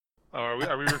Oh,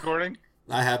 are we recording?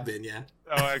 I have been, yeah.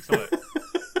 Oh, excellent.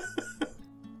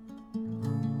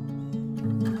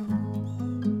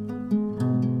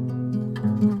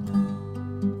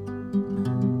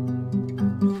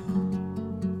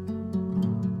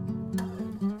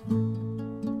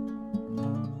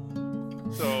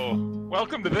 So,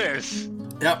 welcome to this,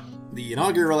 Yep, the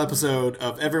inaugural episode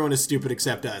of Everyone is Stupid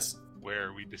Except Us.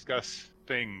 where we discuss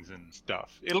things and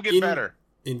stuff. It'll get better.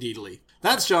 Indeedly.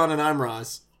 That's Sean and I'm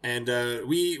Ross, and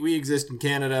we exist in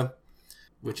Canada,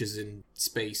 which is in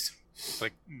space. It's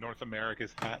like North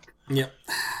America's hat. Yep,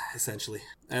 essentially.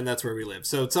 And that's where we live.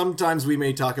 So sometimes we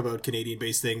may talk about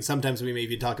Canadian-based things, sometimes we may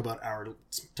even talk about our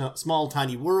small,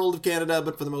 tiny world of Canada,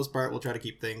 but for the most part, we'll try to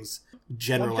keep things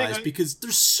generalized because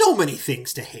there's so many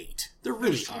things to hate. There really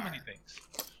There's so are. many things.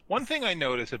 One thing I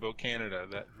notice about Canada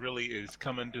that really is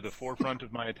coming to the forefront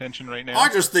of my attention right now. I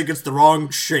just think it's the wrong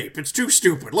shape. It's too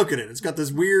stupid. Look at it. It's got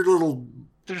this weird little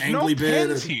There's angly no bit.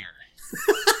 pens here.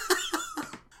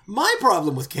 My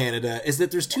problem with Canada is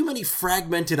that there's too many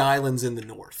fragmented islands in the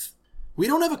north. We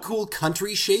don't have a cool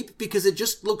country shape because it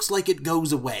just looks like it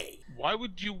goes away. Why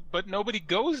would you? But nobody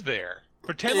goes there.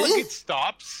 Pretend like it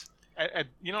stops.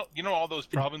 You know all those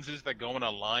provinces that go in a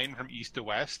line from east to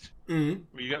west. Mm-hmm.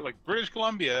 Where you got like British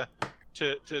Columbia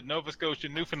to Nova Scotia,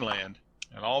 Newfoundland,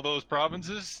 and all those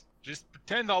provinces. Just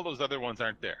pretend all those other ones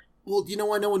aren't there. Well, you know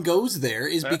why no one goes there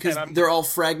is because they're all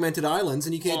fragmented islands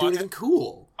and you can't do anything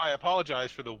cool. I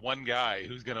apologize for the one guy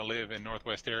who's going to live in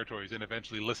Northwest Territories and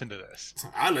eventually listen to this.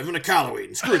 I live in a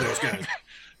Callaway. Screw those guys.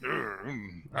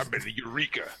 I've been to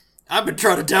Eureka. I've been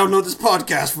trying to download this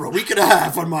podcast for a week and a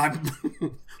half on my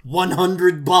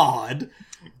 100 baud.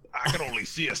 I can only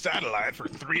see a satellite for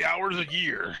 3 hours a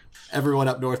year. Everyone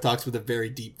up north talks with a very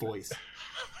deep voice.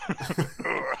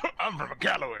 I'm from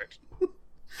Iqaluit.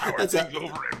 How are things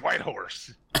over at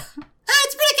Whitehorse?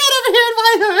 It's pretty good over here at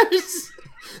Whitehorse.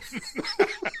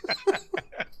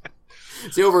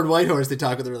 See, over in Whitehorse, they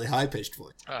talk with a really high-pitched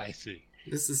voice. I see.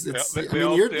 This is,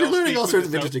 you're learning all sorts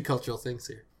of interesting cultural things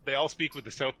here. They all speak with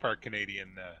the South Park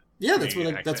Canadian. Yeah, that's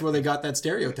where they got that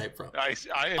stereotype from. I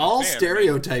understand. All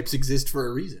stereotypes exist for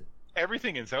a reason.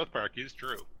 Everything in South Park is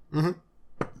true. Mm-hmm.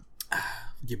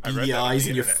 Your beady eyes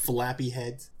and your flappy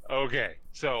heads. Okay,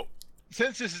 so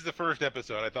since this is the first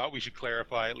episode, I thought we should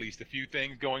clarify at least a few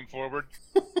things going forward.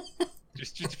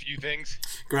 just a few things.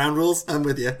 Ground rules? I'm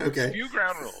with you. Okay. A few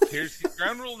ground rules. Here's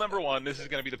ground rule number one. This is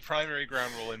going to be the primary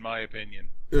ground rule in my opinion.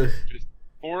 Ugh. Just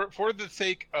for the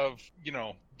sake of,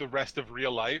 the rest of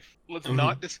real life, let's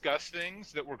not discuss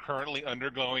things that we're currently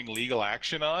undergoing legal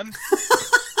action on.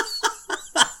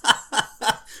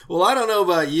 Well, I don't know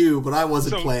about you, but I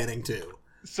wasn't planning to.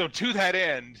 So to that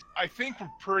end, I think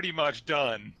we're pretty much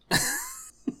done.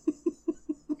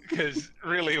 Because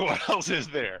really, what else is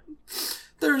there?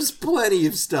 There's plenty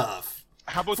of stuff.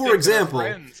 How about for example,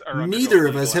 neither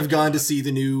of us have gone to see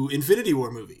the new Infinity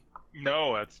War movie.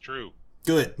 No, that's true.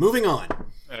 Good. Moving on.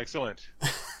 Excellent.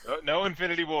 No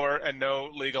Infinity War and no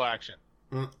legal action.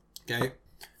 Okay.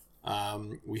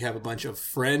 We have a bunch of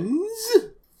friends.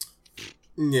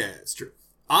 Yeah, it's true.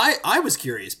 I was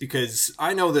curious because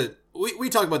I know that we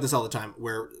talk about this all the time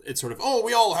where it's sort of,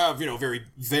 we all have, very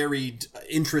varied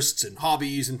interests and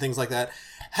hobbies and things like that.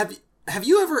 Have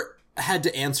you ever had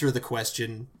to answer the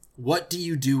question, what do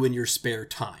you do in your spare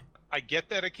time? I get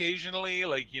that occasionally,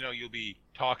 like, you'll be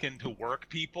talking to work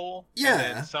people. Yeah.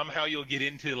 And then somehow you'll get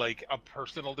into, like, a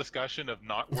personal discussion of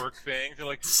not work things. They're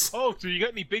like, oh, so you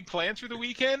got any big plans for the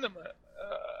weekend? I'm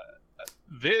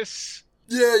this.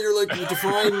 Yeah, you're like, you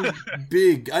define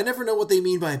big. I never know what they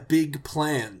mean by big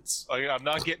plans. Like, I'm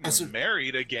not getting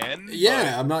married again.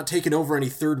 Yeah, I'm not taking over any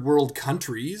third world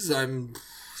countries. I'm,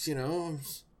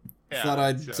 thought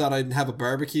I'd have a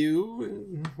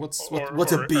barbecue. What's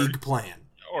a big plan?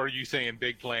 Or are you saying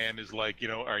big plan is like,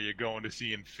 are you going to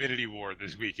see Infinity War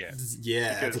this weekend?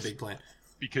 Yeah, that's a big plan.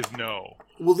 Because no.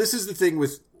 Well, this is the thing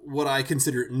with what I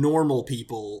consider normal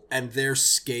people and their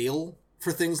scale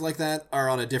for things like that are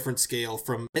on a different scale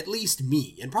from at least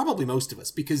me and probably most of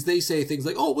us, because they say things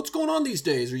like, what's going on these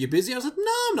days? Are you busy? I was like,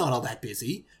 no, I'm not all that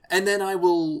busy. And then I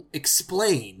will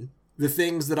explain the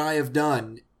things that I have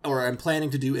done or I'm planning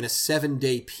to do in a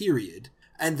 7-day period.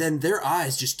 And then their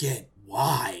eyes just get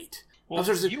wide. Well,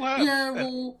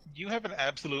 you have an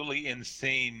absolutely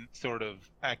insane sort of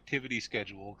activity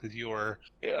schedule because you're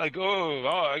like, oh,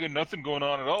 I got nothing going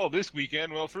on at all this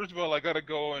weekend. Well, first of all, I got to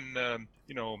go and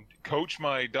coach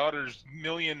my daughter's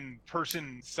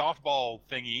 1,000,000-person softball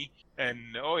thingy, and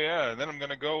oh yeah, then I'm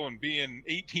gonna go and be in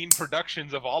 18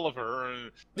 productions of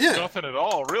Oliver. Yeah, nothing at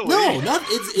all, really. No, not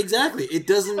it's exactly. It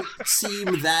doesn't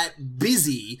seem that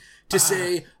busy to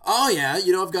say, oh yeah,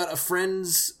 I've got a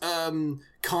friend's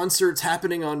concerts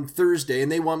happening on Thursday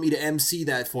and they want me to MC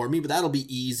that for me, but that'll be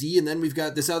easy. And then we've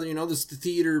got this other, this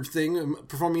theater thing, I'm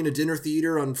performing in a dinner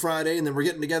theater on Friday, and then we're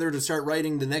getting together to start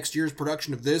writing the next year's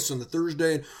production of this on the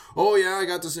Thursday. And oh yeah, I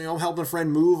got this, helping a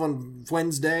friend move on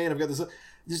Wednesday, and I've got this.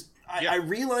 I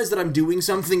realize that I'm doing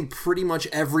something pretty much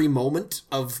every moment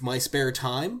of my spare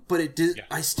time, but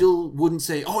I still wouldn't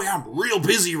say, oh yeah, I'm real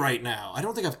busy right now. I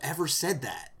don't think I've ever said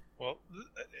that. Well,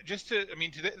 today,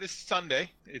 this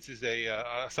Sunday, this is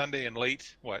a Sunday in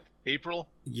late, April?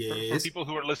 Yes. For people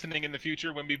who are listening in the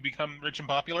future when we become rich and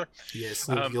popular. Yes,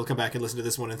 you'll come back and listen to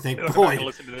this one and think,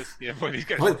 listen to this. Yeah, boy, these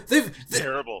guys are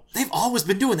terrible. They've always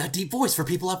been doing that deep voice for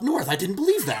people up north. I didn't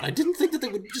believe that. I didn't think that they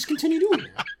would just continue doing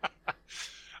it.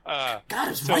 God, it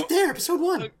was right there, episode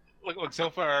 1. Look, so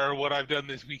far, what I've done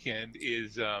this weekend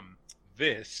is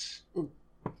this,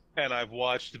 and I've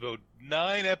watched about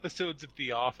 9 episodes of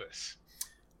The Office.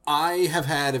 I have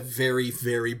had a very,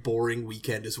 very boring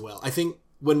weekend as well. I think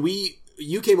when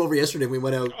you came over yesterday and we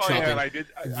went out shopping, yeah, and I did.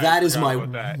 That is my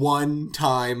one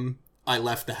time I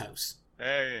left the house.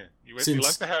 Hey, you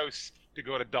left the house to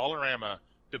go to Dollarama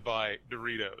to buy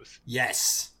Doritos.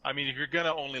 Yes. I mean, if you're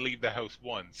gonna only leave the house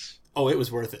once. Oh, it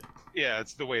was worth it. Yeah,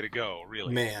 it's the way to go,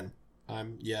 really. Man,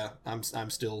 I'm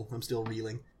still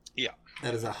reeling. Yeah.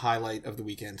 That is a highlight of the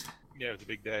weekend. Yeah, it's a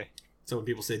big day. So when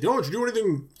people say, "Don't you do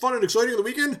anything fun and exciting on the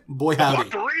weekend?" Boy, howdy. I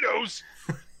want Doritos.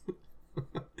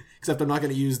 Except I'm not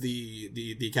going to use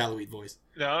the Callowheat voice.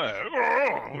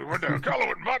 No, we went to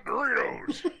Callowheat and bought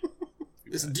Doritos.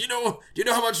 Listen, do you know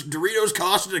how much Doritos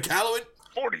cost at a Callowheat?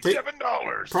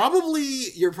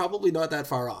 $47. You're probably not that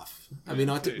far off. I mean,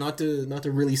 not to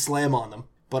really slam on them,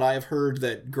 but I have heard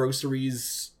that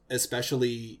groceries,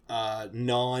 especially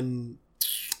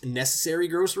non-necessary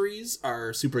groceries,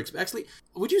 are super expensive. Actually,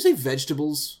 would you say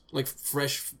vegetables, like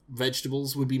fresh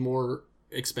vegetables, would be more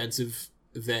expensive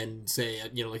than, say,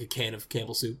 like a can of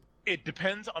Campbell soup? It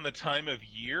depends on the time of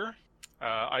year.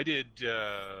 I did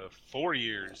 4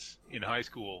 years in high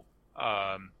school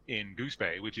in Goose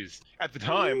Bay, which is at the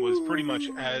time was pretty much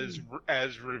as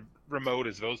remote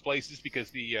as those places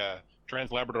because the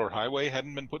Trans-Labrador Highway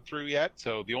hadn't been put through yet.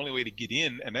 So the only way to get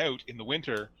in and out in the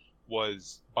winter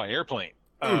was by airplane.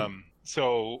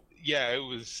 So yeah,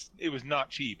 it was not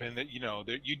cheap, and that you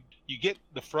get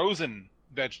the frozen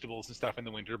vegetables and stuff in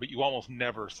the winter, but you almost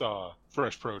never saw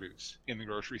fresh produce in the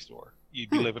grocery store. You'd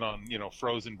be living on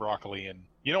frozen broccoli, and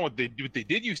what they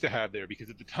did used to have there, because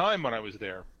at the time when I was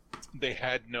there, they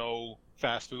had no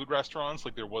fast food restaurants.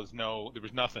 Like there was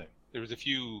nothing. There was a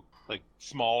few like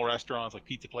small restaurants, like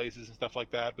pizza places and stuff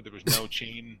like that, but there was no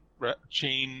chain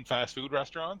fast food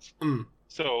restaurants.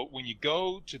 So when you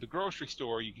go to the grocery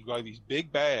store, you can buy these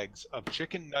big bags of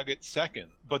chicken nuggets second,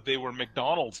 but they were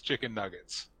McDonald's chicken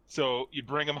nuggets. So you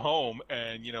bring them home,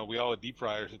 and we all had deep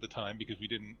fryers at the time because we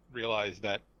didn't realize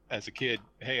that as a kid,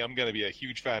 hey, I'm going to be a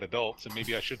huge fat adult, so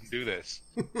maybe I shouldn't do this.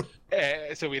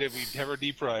 So we'd have our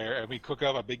deep fryer, and we'd cook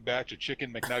up a big batch of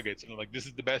chicken McNuggets, and I'm like, this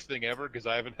is the best thing ever because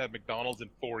I haven't had McDonald's in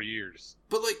 4 years.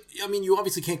 But you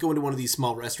obviously can't go into one of these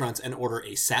small restaurants and order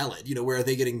a salad. Where are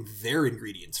they getting their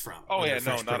ingredients from? Oh yeah,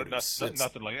 no,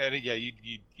 nothing like that. Yeah,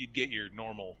 you'd get your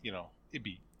normal, it'd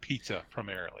be pizza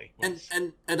primarily.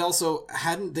 And also,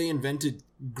 hadn't they invented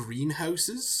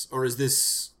greenhouses, or is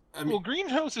this? Well,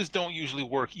 greenhouses don't usually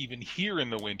work even here in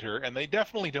the winter, and they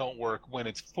definitely don't work when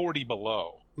it's 40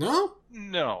 below. No?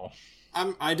 No.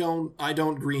 I don't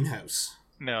greenhouse.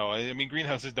 No, I mean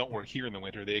greenhouses don't work here in the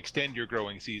winter. They extend your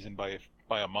growing season by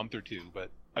a month or two, but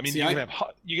I mean you can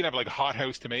have like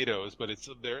hothouse tomatoes, but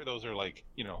those are like,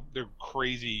 they're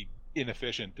crazy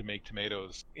inefficient to make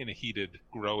tomatoes in a heated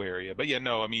grow area. But yeah,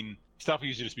 no, I mean stuff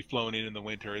used to just be flown in the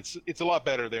winter. It's a lot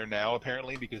better there now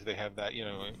apparently because they have that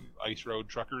ice road,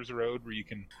 truckers road, where you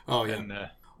can. Oh yeah. And,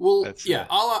 well, yeah.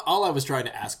 All I was trying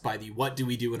to ask by the what do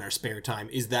we do in our spare time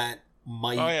is that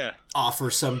might offer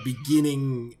some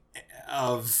beginning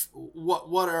of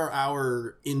what are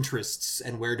our interests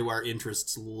and where do our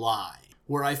interests lie.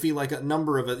 Where I feel like a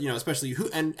number of especially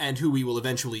who we will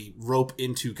eventually rope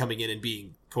into coming in and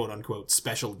being quote-unquote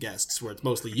special guests, where it's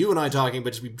mostly you and I talking,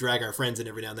 but just we drag our friends in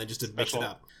every now and then just to mix it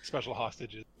up. Special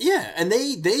hostages. Yeah, and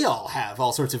they all have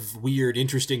all sorts of weird,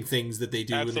 interesting things that they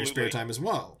do in their spare time as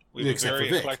well. We have a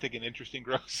very eclectic and interesting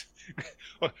gross.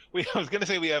 I was going to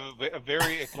say we have a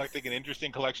very eclectic and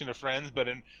interesting collection of friends, but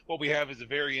what we have is a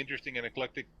very interesting and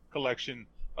eclectic collection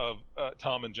of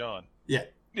Tom and John. Yeah.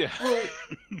 Yeah. Well,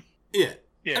 yeah.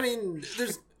 Yeah. I mean,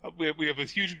 there's... We have a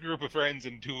huge group of friends,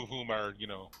 and two of whom are,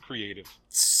 creative.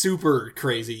 Super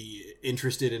crazy,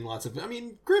 interested in lots of... I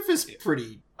mean, Griff is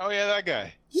pretty... Oh, yeah, that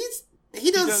guy. He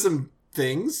does some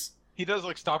things. He does,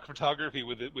 like, stock photography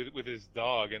with his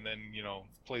dog, and then,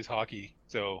 plays hockey,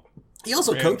 so... He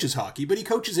also coaches hockey, but he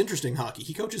coaches interesting hockey.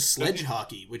 He coaches sledge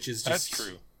hockey, which is just... That's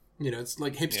true. It's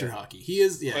like hipster hockey. He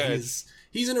is... Yeah,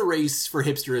 he's in a race for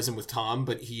hipsterism with Tom,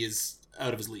 but he is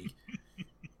out of his league.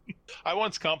 I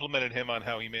once complimented him on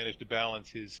how he managed to balance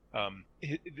his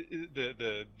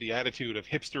the attitude of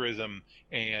hipsterism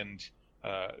and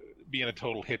being a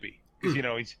total hippie.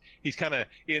 Because he's kind of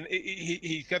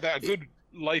he's got that good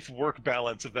life work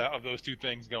balance of those two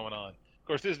things going on. Of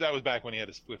course, that was back when he had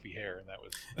his squiffy hair, and that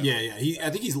was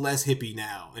I think he's less hippie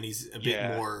now, and he's a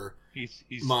bit more. He's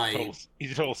a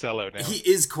total sellout now. He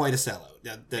is quite a sellout.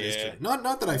 That is true.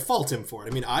 Not that I fault him for it.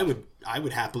 I mean, I would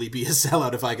happily be a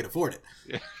sellout if I could afford it.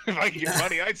 Yeah. If I could get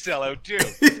money, I'd sell out too.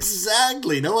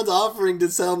 Exactly. No one's offering to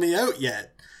sell me out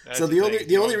yet. That's so the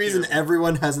only reason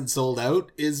everyone hasn't sold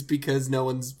out is because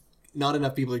not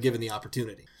enough people are given the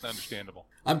opportunity. Understandable.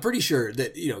 I'm pretty sure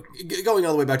that, going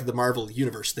all the way back to the Marvel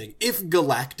Universe thing, if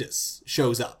Galactus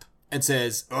shows up and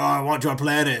says, "Oh, I want your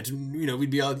planet,"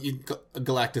 we'd be all...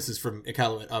 Galactus is from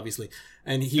Iqaluit, obviously.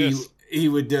 And he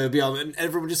would be all... And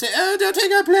everyone would just say, "Oh, don't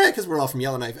take our planet," because we're all from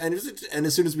Yellowknife. And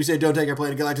as soon as we say, "Don't take our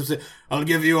planet," Galactus would say, "I'll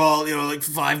give you all, like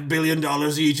 $5 billion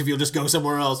each if you'll just go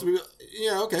somewhere else."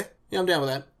 Okay. Yeah, I'm down with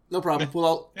that. No problem.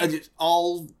 Well,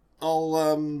 all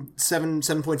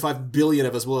 7.5 billion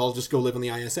of us will all just go live on the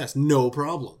ISS. No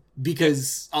problem.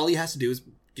 Because all he has to do is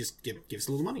just give us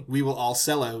a little money. We will all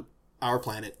sell out our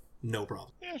planet. No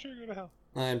problem. Yeah, sure, go to hell.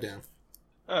 I'm down.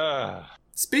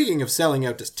 Speaking of selling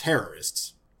out to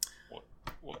terrorists.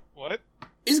 What?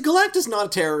 Is Galactus not a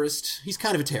terrorist? He's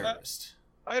kind of a terrorist.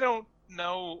 I don't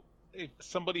know if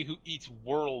somebody who eats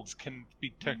worlds can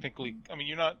be technically... I mean,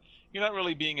 you're not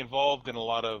really being involved in a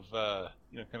lot of,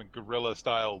 kind of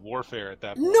guerrilla-style warfare at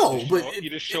that point. No,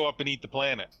 you just show up and eat the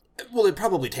planet. Well, it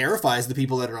probably terrifies the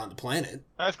people that are on the planet.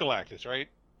 That's Galactus, right?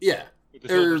 Yeah. With the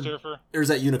Silver Surfer? Or is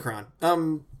that Unicron?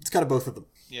 It's kind of both of them.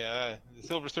 Yeah, the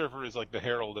Silver Surfer is like the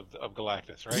herald of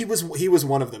Galactus, right? He was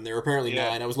one of them. There were apparently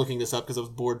 9. I was looking this up because I was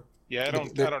bored. Yeah, I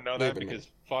don't know that because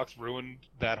Fox ruined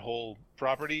that whole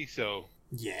property, so...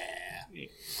 Yeah.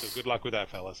 So good luck with that,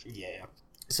 fellas. Yeah.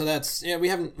 So that's... Yeah, we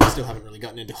still haven't really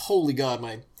gotten into... Holy God,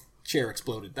 my chair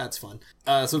exploded. That's fun.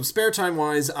 So spare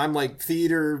time-wise, I'm like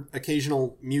theater,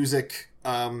 occasional music,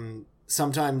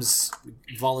 sometimes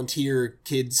volunteer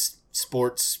kids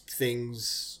sports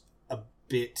things a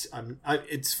bit.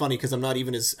 It's funny because I'm not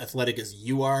even as athletic as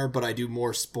you are, but I do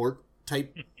more sport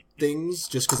type things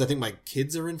just because I think my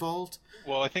kids are involved.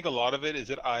 Well, I think a lot of it is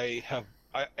that I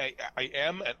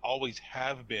am and always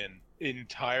have been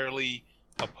entirely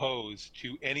opposed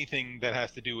to anything that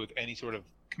has to do with any sort of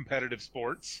competitive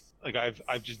sports. Like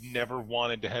I've just never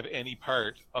wanted to have any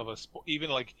part of a sport, even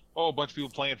like, a bunch of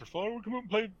people playing for fun. We're going to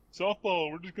play softball.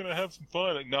 We're just going to have some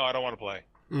fun. Like, no, I don't want to play.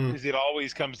 Because it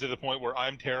always comes to the point where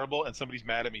I'm terrible and somebody's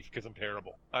mad at me because I'm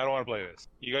terrible. I don't want to play this.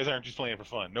 You guys aren't just playing for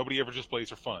fun. Nobody ever just plays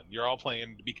for fun. You're all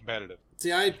playing to be competitive.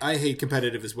 See, I hate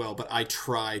competitive as well, but I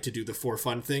try to do the for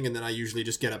fun thing, and then I usually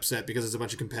just get upset because there's a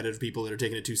bunch of competitive people that are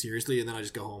taking it too seriously, and then I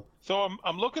just go home. So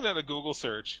I'm looking at a Google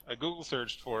search. I Google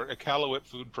searched for Iqaluit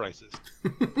food prices.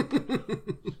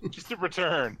 Just a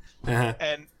return. Uh-huh.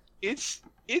 And it's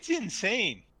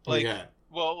insane. Like,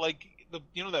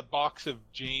 that box of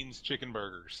Jane's chicken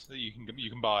burgers that you can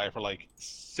buy for like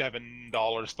 $7,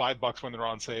 $5 when they're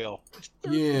on sale.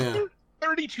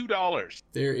 $32.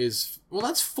 There is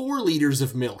that's 4 liters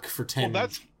of milk for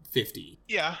 $10.50.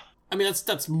 Yeah. I mean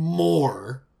that's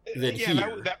more than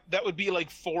here. That would be like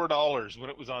 $4 when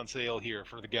it was on sale here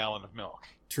for the gallon of milk.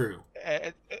 True.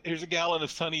 Here's a gallon of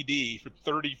Sunny D for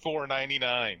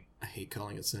 $34.99. I hate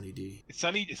calling it Sunny D. It's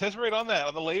Sunny. It says right on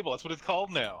the label. That's what it's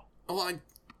called now. Oh,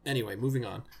 anyway, moving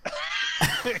on.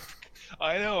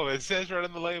 I know, it says right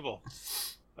on the label.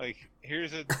 Like, here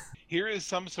is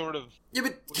some sort of... Yeah,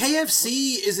 but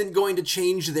KFC isn't going to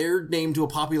change their name to a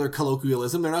popular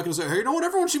colloquialism. They're not going to say, hey,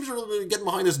 everyone seems to be getting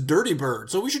behind this Dirty Bird,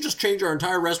 so we should just change our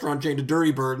entire restaurant chain to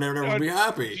Dirty Bird and everyone will be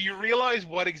happy. Do you realize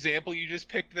what example you just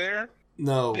picked there?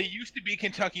 No. They used to be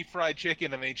Kentucky Fried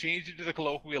Chicken, and they changed it to the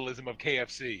colloquialism of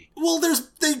KFC. Well,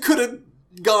 they could have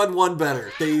gone one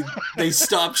better. They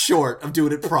stopped short of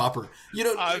doing it proper. You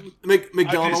know,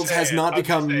 McDonald's has not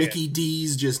become Mickey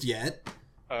D's just yet.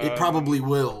 It probably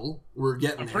will. We're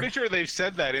getting there. I'm pretty sure they've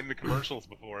said that in the commercials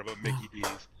before about Mickey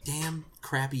D's. Damn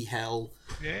crappy hell.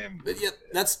 Damn. But yeah,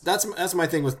 that's my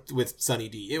thing with Sunny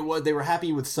D. They were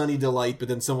happy with Sunny Delight, but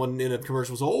then someone in a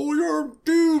commercial was, "Oh yeah,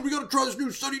 dude, we gotta try this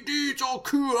new Sunny D. It's all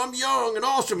cool. I'm young and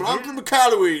awesome, and I'm from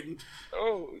Iqaluit."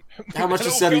 Oh. How much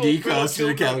does Sunny D cost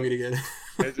in Iqaluit again?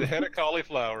 As a head of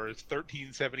cauliflower is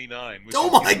 $13.79. Oh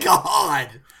my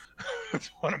god! That's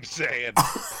what I'm saying.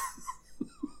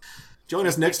 Join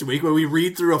us next week when we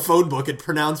read through a phone book and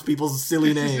pronounce people's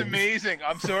silly names. This is amazing.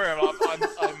 I'm sorry.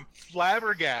 I'm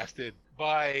flabbergasted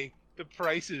by the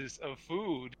prices of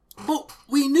food. Well,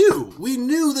 we knew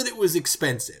that it was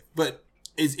expensive, but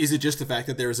is it just the fact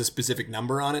that there is a specific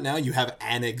number on it now? You have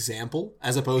an example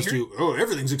as opposed to, oh,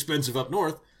 everything's expensive up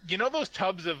north. You know those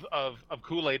tubs of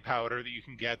Kool-Aid powder that you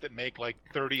can get that make like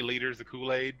 30 liters of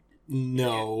Kool-Aid?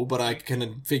 No, but I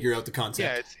can figure out the concept.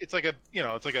 Yeah, it's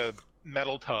like a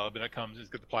metal tub, and it's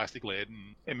got the plastic lid,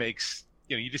 and it makes,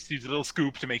 you just use a little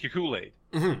scoop to make your Kool-Aid.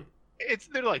 Mm-hmm.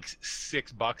 They're like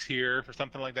 $6 here for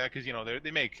something like that, because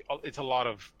they make,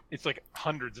 it's like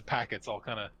hundreds of packets all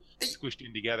kind of squished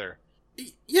in together.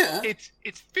 Yeah, it's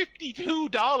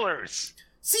 $52.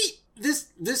 See,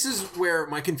 this is where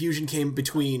my confusion came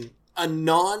between a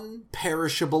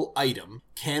non-perishable item,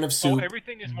 can of soup,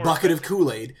 bucket of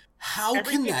Kool-Aid. How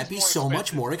can that be so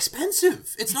much more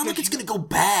expensive? It's not like it's going to go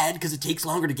bad because it takes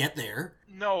longer to get there.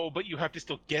 No, but you have to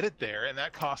still get it there, and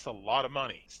that costs a lot of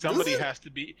money. Somebody has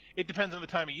to be. It depends on the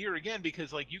time of year again,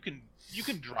 because like you can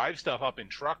drive stuff up in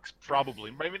trucks, probably.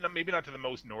 Maybe not to the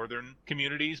most northern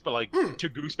communities, but like to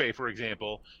Goose Bay, for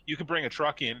example, you can bring a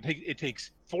truck in. It takes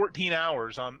 14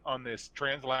 hours on this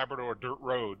Trans-Labrador dirt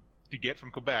road to get from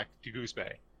Quebec to Goose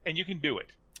Bay, and you can do it.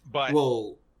 But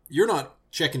you're not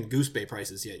checking Goose Bay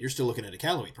prices yet. You're still looking at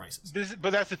Iqaluit prices.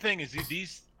 But that's the thing is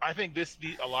these. I think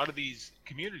a lot of these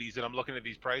communities that I'm looking at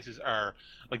these prices are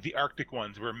like the Arctic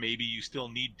ones, where maybe you still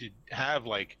need to have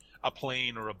like a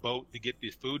plane or a boat to get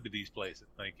this food to these places.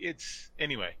 Like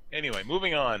anyway.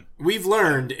 Moving on. We've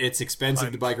learned it's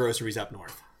expensive to buy groceries up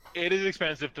north. It is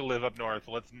expensive to live up north.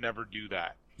 Let's never do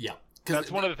that. Yeah,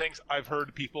 that's one of the things I've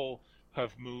heard people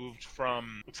have moved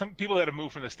from. Some people that have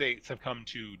moved from the States have come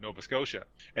to Nova Scotia,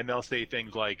 and they'll say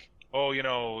things like, "Oh,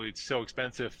 it's so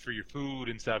expensive for your food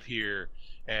and stuff here."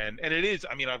 And it is.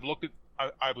 I mean, I've looked at.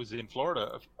 I was in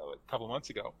Florida a couple of months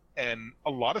ago, and a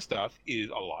lot of stuff is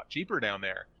a lot cheaper down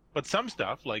there. But some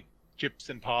stuff, like chips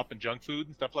and pop and junk food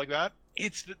and stuff like that,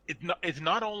 it's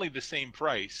not only the same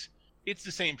price. It's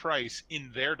the same price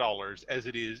in their dollars as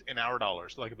it is in our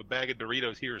dollars. Like if a bag of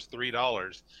Doritos here is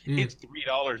 $3, it's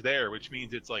 $3 there, which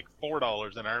means it's like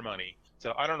 $4 in our money.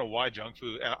 So I don't know why junk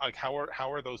food. Like how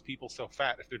are those people so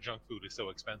fat if their junk food is so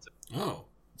expensive? Oh,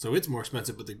 so it's more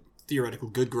expensive, but the theoretical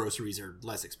good groceries are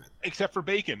less expensive. Except for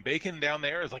bacon. Bacon down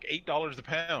there is like $8 a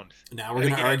pound. Now we're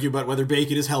going to argue about whether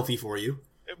bacon is healthy for you.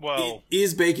 Well,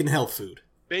 is bacon health food?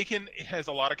 Bacon has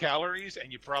a lot of calories,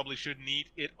 and you probably shouldn't eat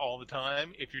it all the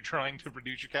time if you're trying to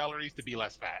reduce your calories to be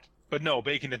less fat. But no,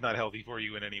 bacon is not healthy for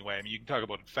you in any way. I mean, you can talk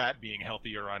about fat being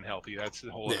healthy or unhealthy. That's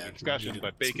a whole other discussion.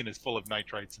 But bacon is full of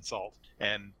nitrites and salt.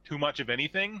 And too much of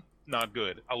anything, not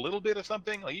good. A little bit of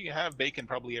something, like you can have bacon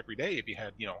probably every day if you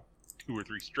had, 2 or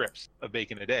 3 strips of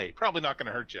bacon a day. Probably not going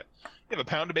to hurt you. You have a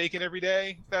pound of bacon every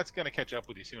day, that's going to catch up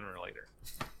with you sooner or later.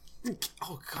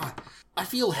 Oh, God. I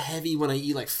feel heavy when I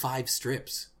eat like 5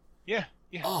 strips. Yeah.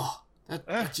 Oh,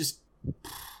 that just...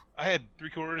 I had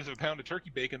 3/4 of a pound of turkey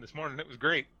bacon this morning. It was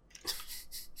great.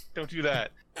 Don't do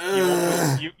that.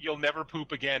 You'll never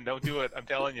poop again. Don't do it. I'm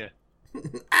telling you.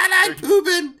 I like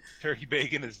pooping. Turkey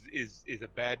bacon is a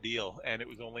bad deal, and it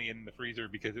was only in the freezer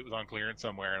because it was on clearance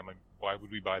somewhere. And I'm like, why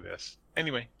would we buy this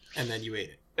anyway? And then you ate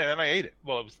it. And then I ate it.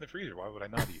 Well, it was in the freezer. Why would I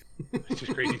not eat it? It's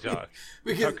just crazy talk.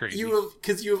 Because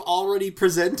you have already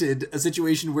presented a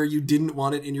situation where you didn't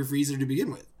want it in your freezer to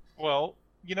begin with. Well,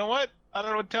 you know what? I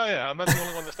don't know what to tell you. I'm not the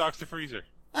only one that stocks the freezer.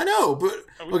 I know, but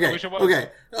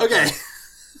okay.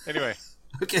 Anyway.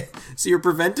 Okay, so you're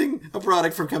preventing a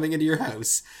product from coming into your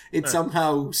house. It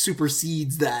somehow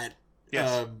supersedes that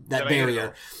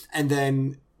barrier. And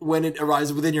then when it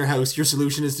arrives within your house, your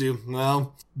solution is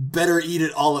to, better eat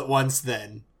it all at once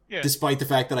then. Yeah. Despite the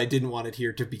fact that I didn't want it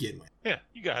here to begin with. Yeah,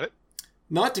 you got it.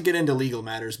 Not to get into legal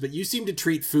matters, but you seem to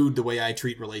treat food the way I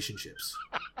treat relationships.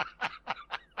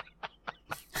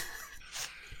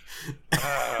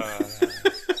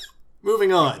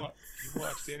 Moving on. You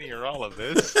watched any or all of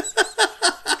this.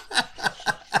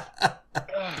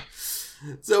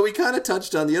 So we kind of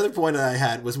touched on the other point I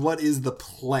had was what is the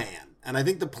plan? And I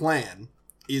think the plan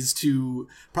is to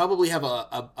probably have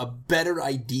a better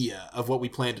idea of what we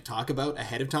plan to talk about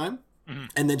ahead of time,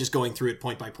 and then just going through it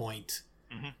point by point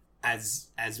as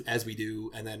we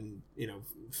do, and then, you know,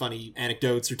 funny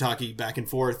anecdotes or talking back and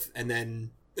forth, and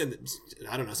then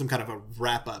I don't know, some kind of a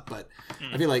wrap up. But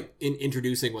I feel like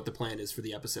introducing what the plan is for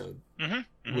the episode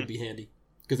would be handy.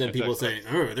 Because then people say,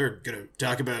 oh, they're going to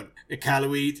talk about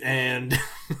Iqaluit and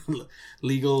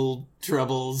legal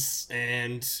troubles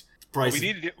and price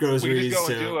groceries. We just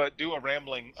go and do a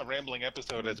rambling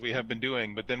episode as we have been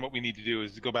doing. But then what we need to do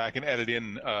is go back and edit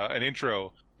in an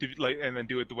intro, and then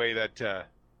do it the way that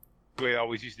the way I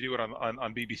always used to do it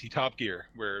on BBC Top Gear,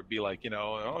 where it'd be like, you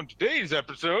know, on today's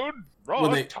episode,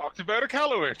 Ross talked about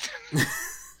Iqaluit.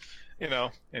 You know,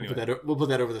 anyway. We'll put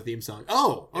that over the theme song.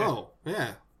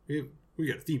 Yeah. We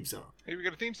got a theme song. Hey, we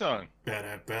got a theme song.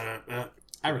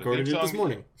 I recorded it this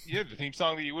morning. Yeah, the theme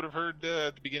song that you would have heard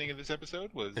at the beginning of this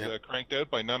episode was cranked out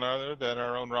by none other than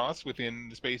our own Ross within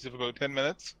the space of about 10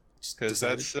 minutes. Because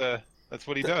that's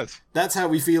what he does. That's how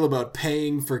we feel about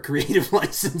paying for creative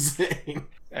licensing.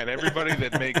 And everybody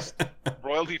that makes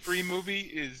royalty-free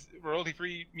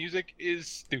music is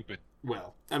stupid.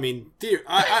 Well, I mean,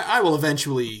 I will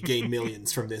eventually gain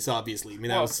millions from this, obviously. I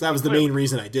mean, that was the main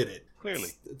reason I did it. Clearly.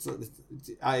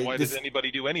 Why does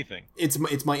anybody do anything?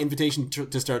 It's my invitation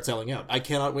to start selling out. I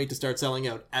cannot wait to start selling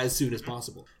out as soon as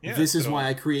possible. Yeah, this is why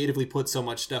I creatively put so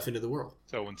much stuff into the world.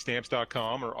 So when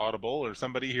Stamps.com or Audible or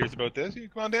somebody hears about this, you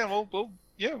come on down. We'll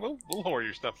whore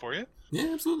your stuff for you.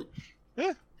 Yeah, absolutely.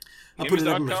 Yeah. I'll put it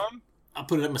up my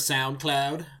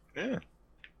SoundCloud. Yeah.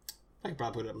 I can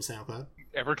probably put it up my SoundCloud.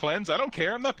 EverCleanse? I don't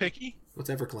care. I'm not picky. What's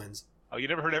EverCleanse? Oh, you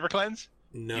never heard EverCleanse?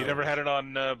 No. You never had it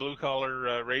on Blue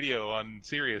Collar Radio on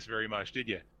Sirius very much, did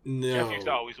you? No. Jeff used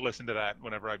to always listen to that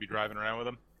whenever I'd be driving around with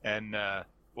him. And,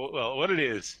 well, what it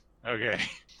is, okay.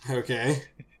 Okay.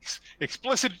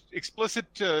 Explicit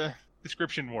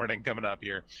description warning coming up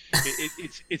here.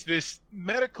 It's this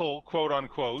medical, quote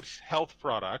unquote, health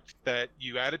product that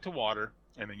you add it to water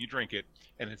and then you drink it,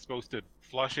 and it's supposed to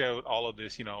flush out all of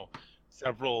this, you know,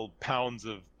 several pounds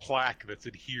of plaque that's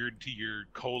adhered to your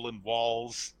colon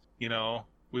walls. You know,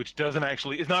 which doesn't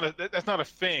actually, that's not a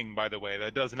thing, by the way.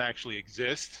 That doesn't actually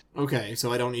exist. Okay,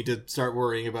 so I don't need to start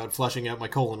worrying about flushing out my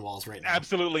colon walls right now.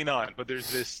 Absolutely not. But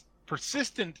there's this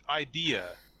persistent idea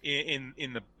in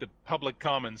the public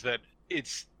commons that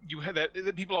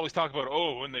that people always talk about.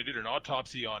 Oh, when they did an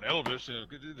autopsy on Elvis,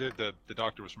 the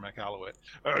doctor was from Iqaluit.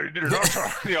 They did an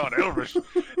autopsy on Elvis,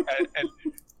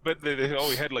 but they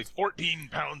always had like 14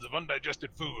 pounds of undigested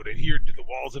food adhered to the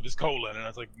walls of his colon, and I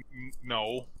was like,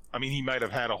 no. I mean, he might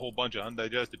have had a whole bunch of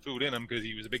undigested food in him because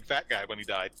he was a big fat guy when he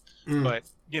died. But,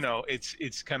 you know,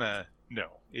 it's kind of, no.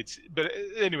 But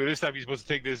anyway, this stuff you're supposed to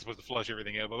take this, supposed to flush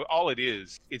everything out. But all it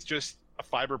is, it's just a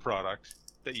fiber product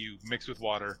that you mix with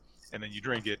water and then you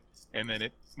drink it. And then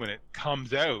when it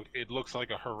comes out, it looks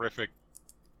like a horrific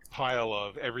pile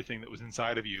of everything that was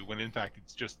inside of you, when in fact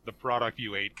it's just the product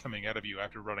you ate coming out of you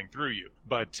after running through you.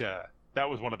 But, that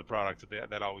was one of the products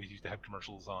that always used to have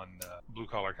commercials on Blue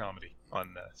Collar Comedy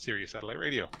on Sirius Satellite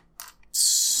Radio.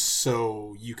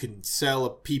 So you can sell a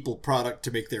people product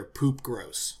to make their poop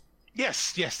gross.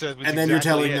 Yes. And then you're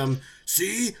telling them,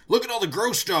 see, look at all the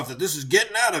gross stuff that this is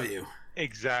getting out of you.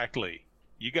 Exactly.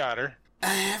 You got her.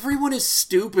 Everyone is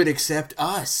stupid except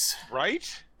us.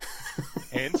 Right?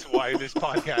 Hence why this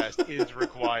podcast is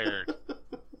required.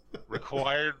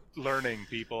 Required learning,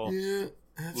 people. Yeah,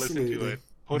 absolutely. Listen to it.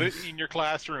 Put it in your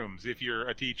classrooms if you're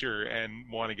a teacher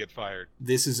and want to get fired.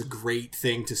 This is a great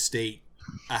thing to state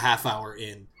a half hour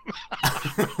in.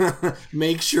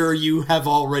 Make sure you have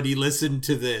already listened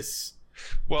to this.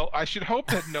 Well, I should hope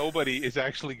that nobody is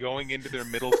actually going into their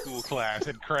middle school class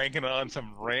and cranking on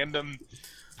some random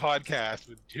podcast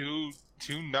with two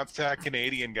nutsack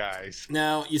Canadian guys.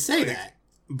 Now, you say that,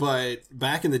 but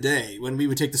back in the day, when we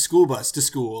would take the school bus to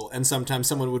school, and sometimes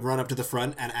someone would run up to the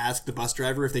front and ask the bus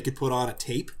driver if they could put on a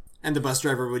tape, and the bus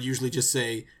driver would usually just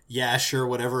say, yeah, sure,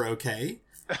 whatever, okay,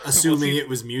 assuming it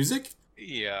was music.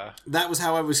 Yeah. That was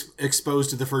how I was exposed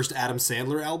to the first Adam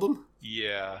Sandler album.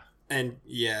 Yeah. And,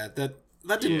 yeah, that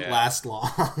didn't last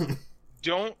long.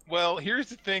 Well, here's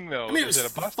the thing, though. I mean, it was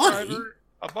funny.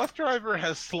 A bus driver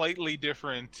has slightly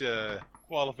different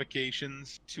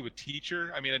qualifications to a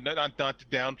teacher. I mean, not to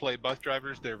downplay bus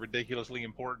drivers. They're ridiculously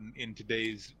important in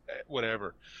today's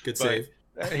whatever. Good save.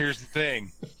 Here's the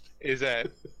thing, is that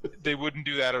they wouldn't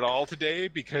do that at all today,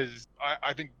 because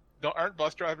I think aren't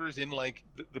bus drivers in like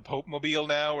the Pope Mobile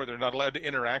now, where they're not allowed to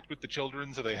interact with the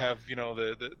children, so they have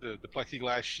the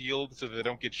plexiglass shield so they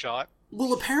don't get shot?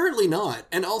 Well, apparently not.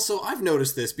 And also, I've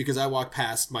noticed this because I walk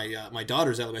past my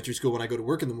daughter's elementary school when I go to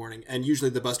work in the morning, and usually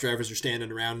the bus drivers are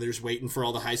standing around and they're just waiting for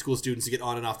all the high school students to get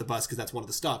on and off the bus because that's one of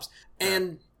the stops.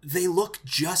 And they look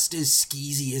just as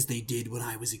skeezy as they did when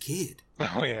I was a kid.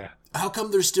 Oh, yeah. How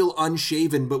come they're still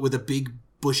unshaven but with a big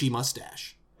bushy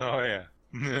mustache? Oh, yeah.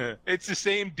 It's the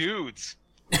same dudes.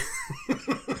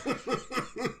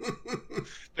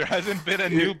 There hasn't been a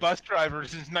new bus driver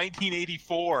since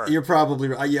 1984. You're probably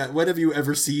right. Yeah. When have you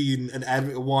ever seen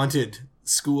an wanted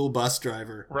school bus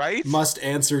driver? Right? Must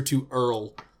answer to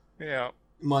Earl. Yeah.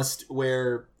 Must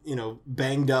wear,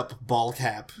 banged up ball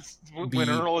cap. When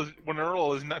Earl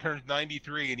turns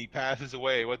 93 and he passes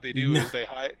away, what they do is they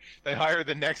hire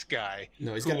the next guy.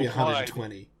 No, he's got to be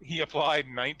 120. He applied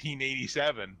in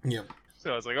 1987. Yep.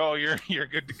 So it's like, oh, you're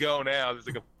good to go now. There's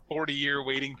like a 40-year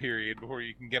waiting period before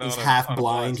you can get on. He's half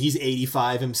blind. He's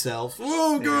 85 himself.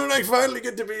 Oh, good! I finally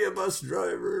get to be a bus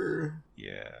driver.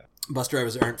 Yeah. Bus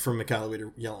drivers aren't from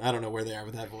Iqaluit yelling. I don't know where they are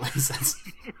with that voice.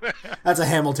 That's a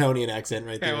Hamiltonian accent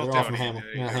right there. They're all from Hamilton.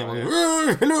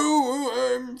 Oh,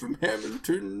 hello, I'm from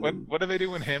Hamilton. What do they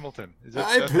do in Hamilton?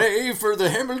 I play for the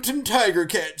Hamilton Tiger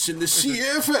Cats in the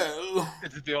CFL.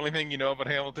 Is it the only thing you know about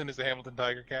Hamilton is the Hamilton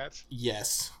Tiger Cats?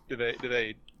 Yes. Do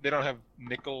they don't have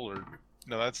Nickel or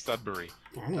no? That's Sudbury.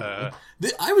 I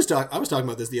was talking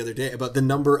about this the other day about the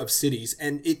number of cities,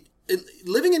 and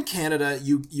living in Canada,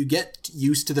 you get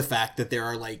used to the fact that there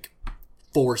are like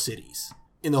 4 cities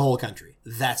in the whole country.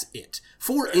 That's it.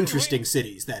 4 interesting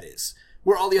cities, that is.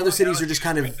 Where all the other cities are just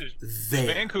kind of there.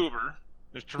 There's Vancouver,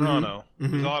 there's Toronto,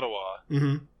 there's Ottawa,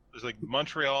 there's like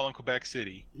Montreal and Quebec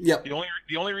City. Yep.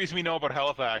 The only reason we know about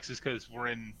Halifax is because we're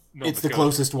in Nova It's the Scotia.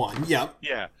 closest one. Yep.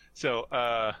 Yeah. So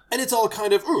and it's all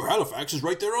kind of, Halifax is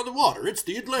right there on the water. It's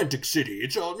the Atlantic City.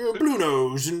 It's all Blue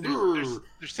Nose and there's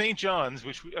St. John's,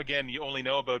 which again you only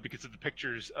know about because of the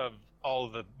pictures of all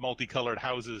of the multicolored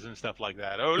houses and stuff like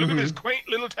that. Oh, look at this quaint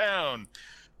little town.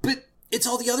 But it's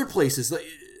all the other places. Like,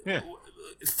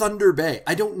 Thunder Bay.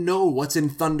 I don't know what's in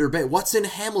Thunder Bay. What's in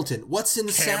Hamilton? What's in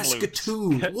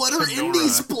Saskatoon? What are in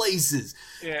these places?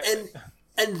 Yeah.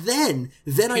 And then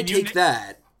I take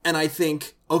that and I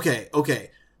think, okay,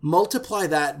 multiply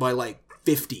that by like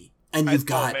 50 and you've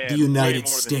got the United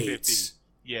States.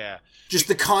 Yeah. Just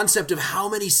the concept of how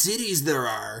many cities there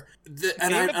are.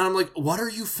 And I'm like, what are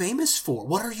you famous for?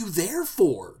 What are you there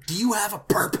for? Do you have a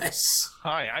purpose?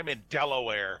 Hi, I'm in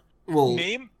Delaware. Well,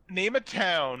 Name a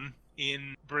town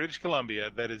in British Columbia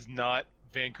that is not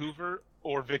Vancouver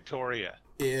or Victoria.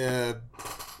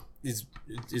 Is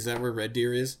that where Red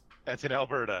Deer is? That's in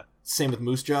Alberta. Same with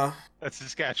Moose Jaw? That's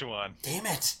Saskatchewan. Damn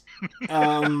it.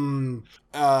 Hang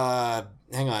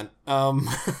on.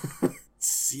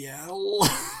 Seattle?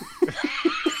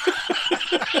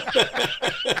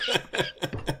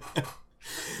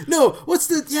 No, what's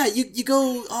the... Yeah, you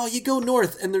go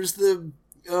north and there's the...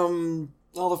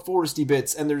 all the foresty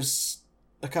bits, and there's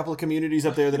a couple of communities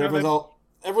up there that everyone's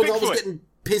always getting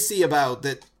pissy about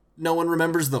that no one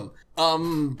remembers them.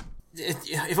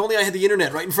 If only I had the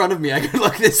internet right in front of me, I could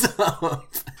look this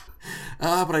up.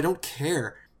 But I don't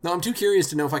care. No, I'm too curious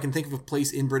to know if I can think of a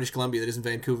place in British Columbia that isn't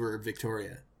Vancouver or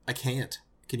Victoria. I can't.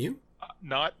 Can you?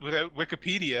 Not without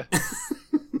Wikipedia.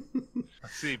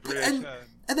 Let's see, British. And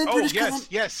then British Columbia.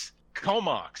 Yes.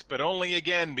 Comox, but only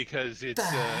again because it's... The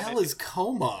hell is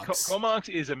Comox? Comox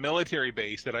is a military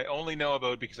base that I only know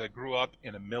about because I grew up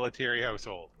in a military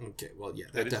household. Okay, well, yeah,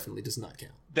 that definitely does not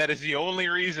count. That is the only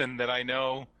reason that I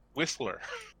know Whistler.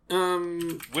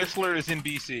 Whistler is in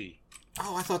BC.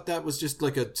 Oh, I thought that was just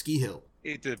like a ski hill.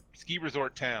 It's a ski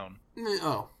resort town.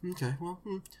 Oh, okay, well...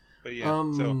 But yeah,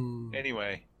 so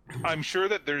anyway, I'm sure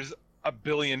that there's a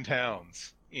billion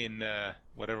towns in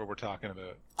whatever we're talking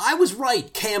about. I was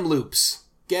right, Kamloops.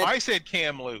 I said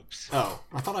Kamloops. Oh,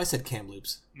 I thought I said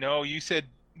Kamloops. No, you said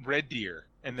Red Deer,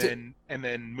 and then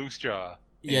Moose Jaw.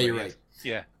 Anyway, yeah, you're right.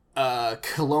 Yeah.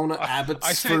 Kelowna,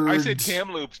 Abbotsford. I said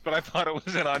Kamloops, but I thought it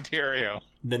was in Ontario.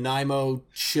 Nanaimo,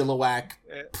 Chilliwack,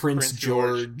 Prince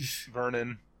George,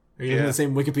 Vernon. Are you in the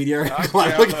same Wikipedia article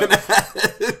I'm looking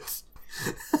at?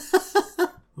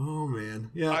 Oh,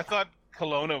 man. Yeah. I thought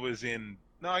Kelowna was in...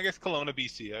 No, I guess Kelowna,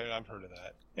 BC. I've heard of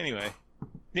that. Anyway.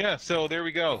 Yeah, so there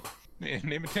we go.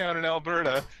 Name a town in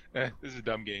Alberta. This is a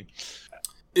dumb game.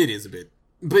 It is a bit.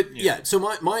 But, yeah, so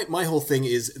my whole thing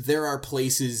is there are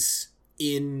places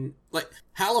in... Like,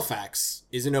 Halifax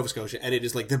is in Nova Scotia, and it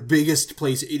is, like, the biggest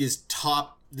place. It is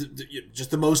top... just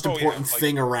the most important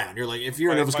thing around. You're like, if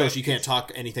you're in Nova Scotia, you can't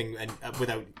talk anything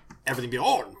without everything be,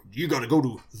 oh, you got to go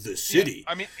to the city.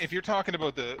 Yeah. I mean, if you're talking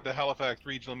about the Halifax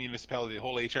Regional Municipality, the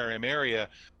whole HRM area,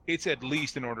 it's at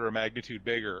least an order of magnitude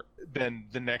bigger than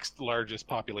the next largest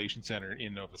population center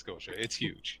in Nova Scotia. It's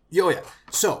huge. Oh, yeah.